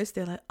Japanese first,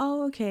 they're like,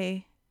 oh,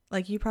 okay.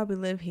 Like, you probably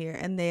live here.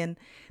 And then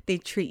they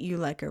treat you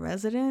like a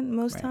resident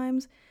most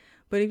times.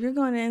 But if you're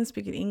going in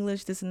speaking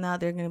English, this and that,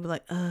 they're going to be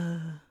like,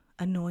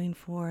 annoying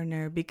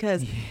foreigner.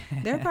 Because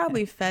they're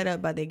probably fed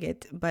up by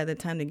the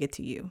time they get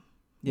to you.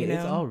 Yeah,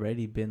 it's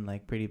already been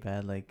like pretty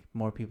bad. Like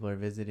more people are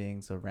visiting,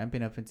 so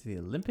ramping up into the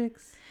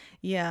Olympics.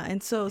 Yeah,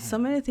 and so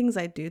some of the things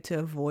I do to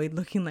avoid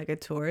looking like a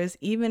tourist,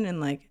 even in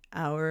like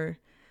our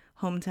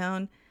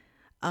hometown,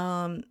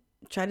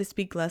 try to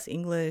speak less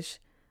English.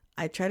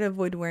 I try to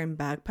avoid wearing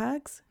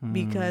backpacks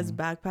because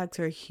backpacks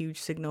are a huge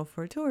signal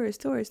for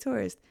tourists.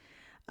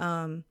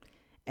 And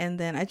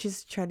then I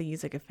just try to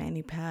use like a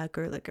fanny pack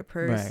or like a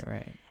purse.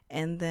 Right.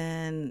 And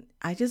then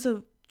I just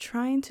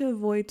trying to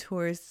avoid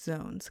tourist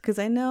zones because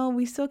I know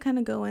we still kind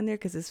of go in there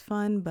because it's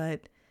fun,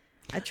 but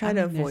I try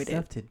to avoid there's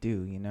stuff to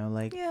do,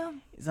 like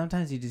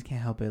sometimes you just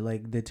can't help it.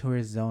 Like the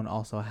tourist zone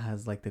also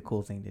has like the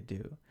cool thing to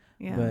do,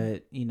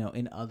 but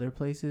in other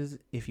places,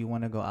 if you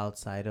want to go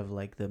outside of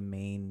like the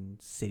main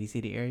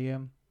city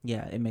area,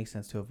 it makes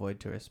sense to avoid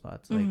tourist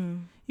spots. Like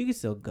you can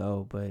still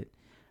go, but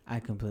I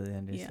completely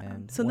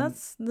understand. So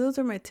those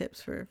are my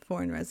tips for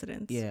foreign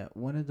residents.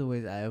 One of the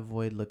ways I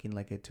avoid looking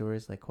like a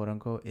tourist, like quote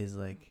unquote, is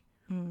like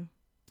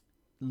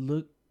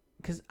look,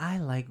 because I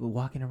like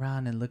walking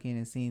around and looking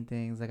and seeing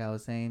things, like I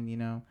was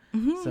saying,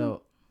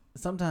 so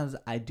sometimes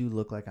I do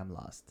look like I'm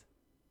lost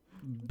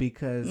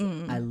because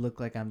I look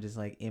like I'm just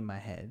like in my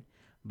head,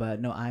 but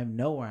no, I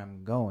know where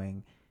I'm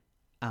going.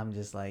 I'm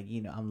just like,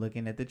 I'm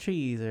looking at the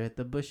trees or at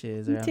the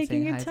bushes, or I'm taking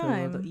saying your hi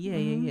time. to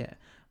yeah.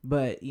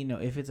 But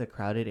if it's a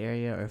crowded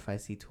area or if I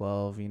see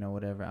 12,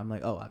 whatever, I'm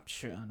like, oh, I'm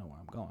sure I know where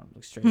I'm going.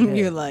 Look straight ahead.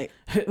 You're like,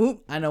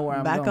 oop, I know where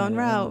I'm back going. on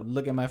route.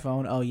 Look at my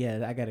phone. Oh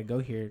yeah, I gotta go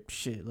here.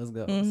 Shit, let's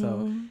go.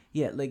 So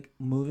yeah, like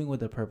moving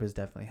with a purpose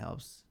definitely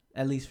helps.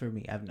 At least for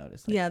me, I've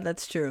noticed. Like, yeah,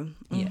 that's true.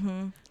 Yeah,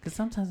 because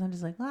sometimes I'm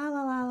just like la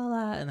la la la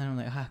la, and then I'm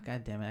like,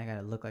 god damn it, I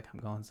gotta look like I'm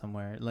going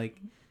somewhere. Like,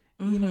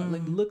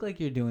 like look like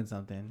you're doing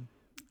something.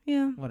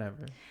 Yeah.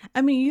 Whatever.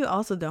 I mean, you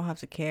also don't have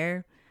to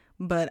care,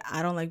 but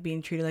I don't like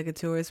being treated like a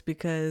tourist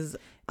because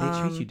they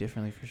treat you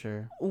differently for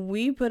sure.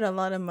 We put a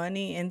lot of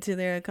money into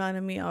their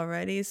economy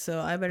already,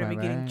 so I better be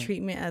getting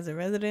treatment as a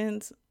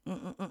resident.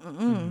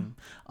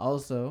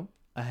 Also,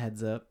 a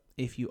heads up,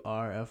 if you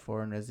are a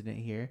foreign resident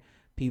here,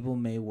 people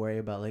may worry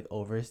about like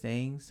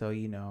overstaying, so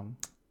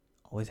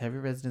always have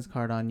your residence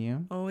card on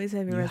you. Always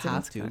have your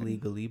residence card. You have to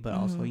legally, but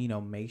also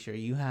make sure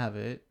you have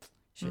it.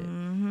 Shit.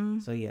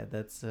 So yeah,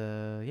 that's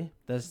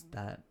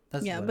that.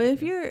 That's but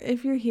if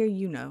you're here,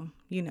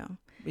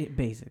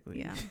 basically.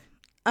 Yeah.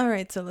 All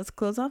right, so let's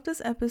close off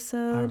this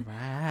episode. All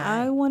right.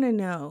 I want to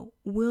know,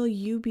 will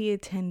you be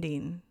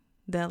attending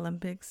the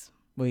Olympics?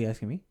 What are you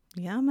asking me?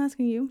 Yeah, I'm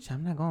asking you.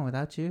 I'm not going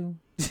without you.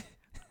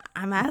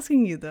 I'm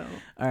asking you though.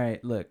 All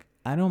right, look,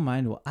 I don't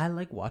mind. I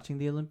like watching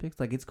the Olympics.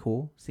 Like it's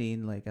cool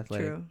seeing like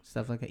athletic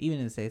stuff like that. Even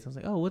in the States, I was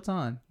like, oh, what's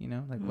on?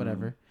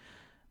 Whatever.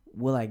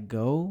 will I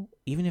go?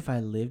 Even if I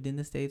lived in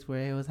the States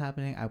where it was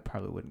happening, I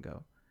probably wouldn't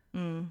go. You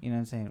know what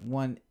I'm saying?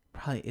 One,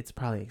 it's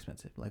probably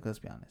expensive. Like, let's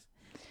be honest.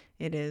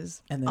 It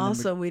is. And then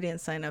also, we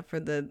didn't sign up for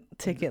the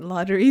ticket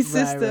lottery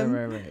system.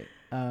 Right.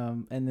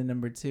 And then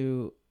number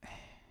 2,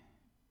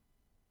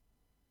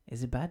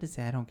 is it bad to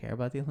say I don't care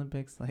about the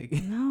Olympics? Like,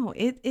 no,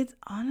 it's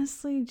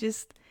honestly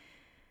just,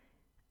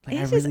 like,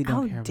 it's really just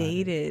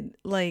outdated.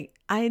 Like,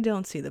 I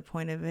don't see the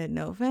point of it.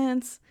 No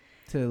offense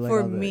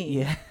for me.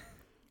 Yeah.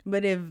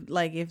 But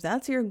if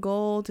that's your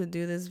goal to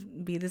do this,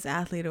 be this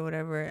athlete or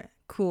whatever,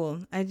 cool.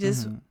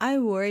 I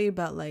worry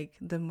about like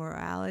the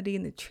morality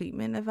and the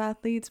treatment of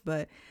athletes,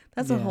 but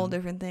that's a whole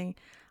different thing.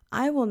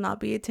 I will not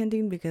be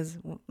attending because,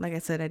 like I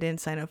said, I didn't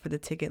sign up for the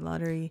ticket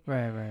lottery.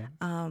 Right.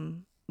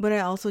 But I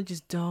also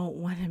just don't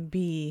want to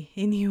be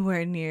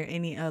anywhere near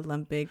any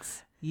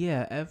Olympics.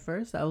 Yeah, at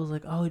first I was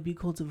like, oh, it'd be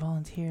cool to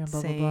volunteer and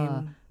blah blah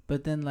blah.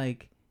 But then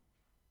like,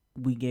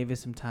 we gave it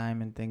some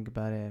time and think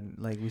about it, and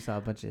like we saw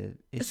a bunch of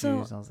issues. So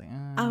I was like,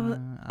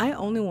 I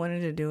only wanted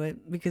to do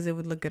it because it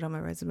would look good on my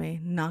resume.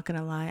 Not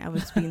gonna lie, I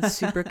was being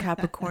super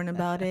Capricorn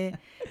about it,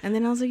 and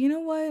then I was like, you know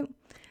what,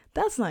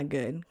 that's not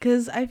good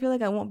because I feel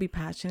like I won't be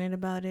passionate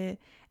about it.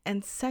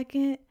 And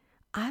second,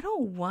 I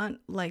don't want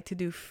like to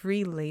do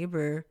free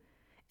labor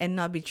and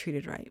not be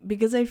treated right,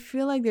 because I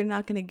feel like they're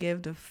not gonna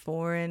give the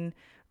foreign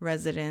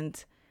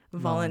resident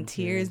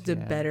volunteers the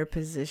better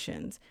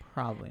positions,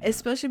 probably not.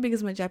 Especially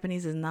because my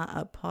Japanese is not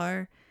up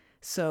par.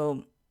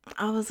 So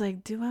I was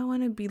like, do I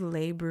want to be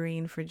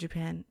laboring for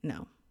Japan?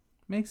 No.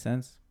 Makes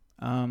sense.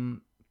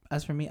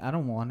 As for me, I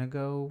don't want to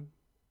go.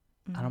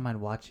 I don't mind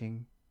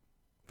watching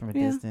from a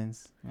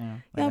distance.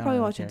 Like, I'll probably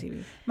watch on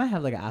TV. Might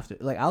have like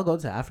I'll go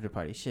to after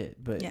party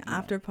shit, but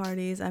after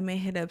parties. I may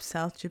hit up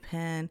South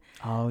Japan.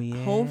 Oh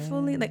yeah.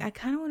 Hopefully, like I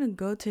kind of want to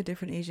go to a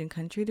different Asian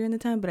country during the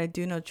time, but I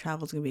do know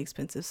travel's gonna be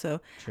expensive,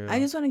 so true. I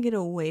just want to get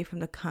away from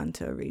the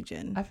Kanto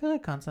region. I feel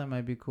like Kanto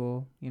might be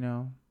cool.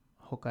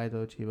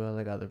 Hokkaido, Chiba,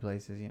 like other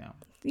places.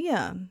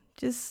 Yeah,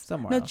 just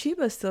somewhere. No, else.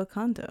 Chiba's still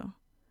Kanto.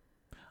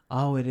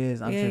 Oh, it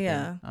is.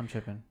 I'm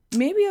tripping.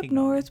 Maybe up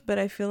north, but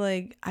I feel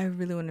like I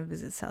really want to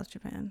visit South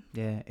Japan.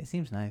 Yeah, it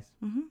seems nice.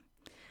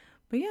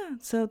 But yeah,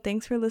 so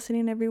thanks for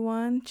listening,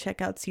 everyone.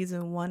 Check out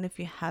season 1 if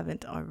you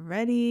haven't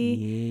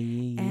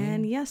already. Yeah.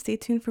 And stay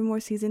tuned for more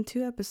season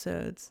 2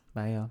 episodes.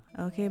 Bye, y'all.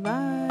 Okay,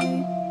 bye.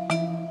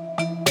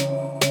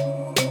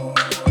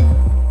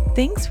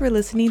 Thanks for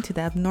listening to the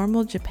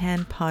Abnormal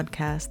Japan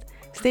podcast.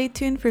 Stay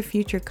tuned for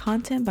future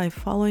content by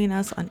following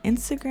us on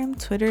Instagram,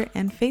 Twitter,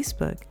 and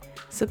Facebook.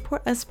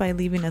 Support us by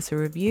leaving us a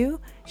review,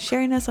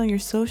 sharing us on your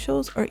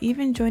socials, or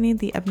even joining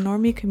the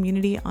Abnormie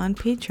community on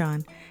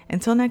Patreon.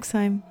 Until next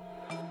time.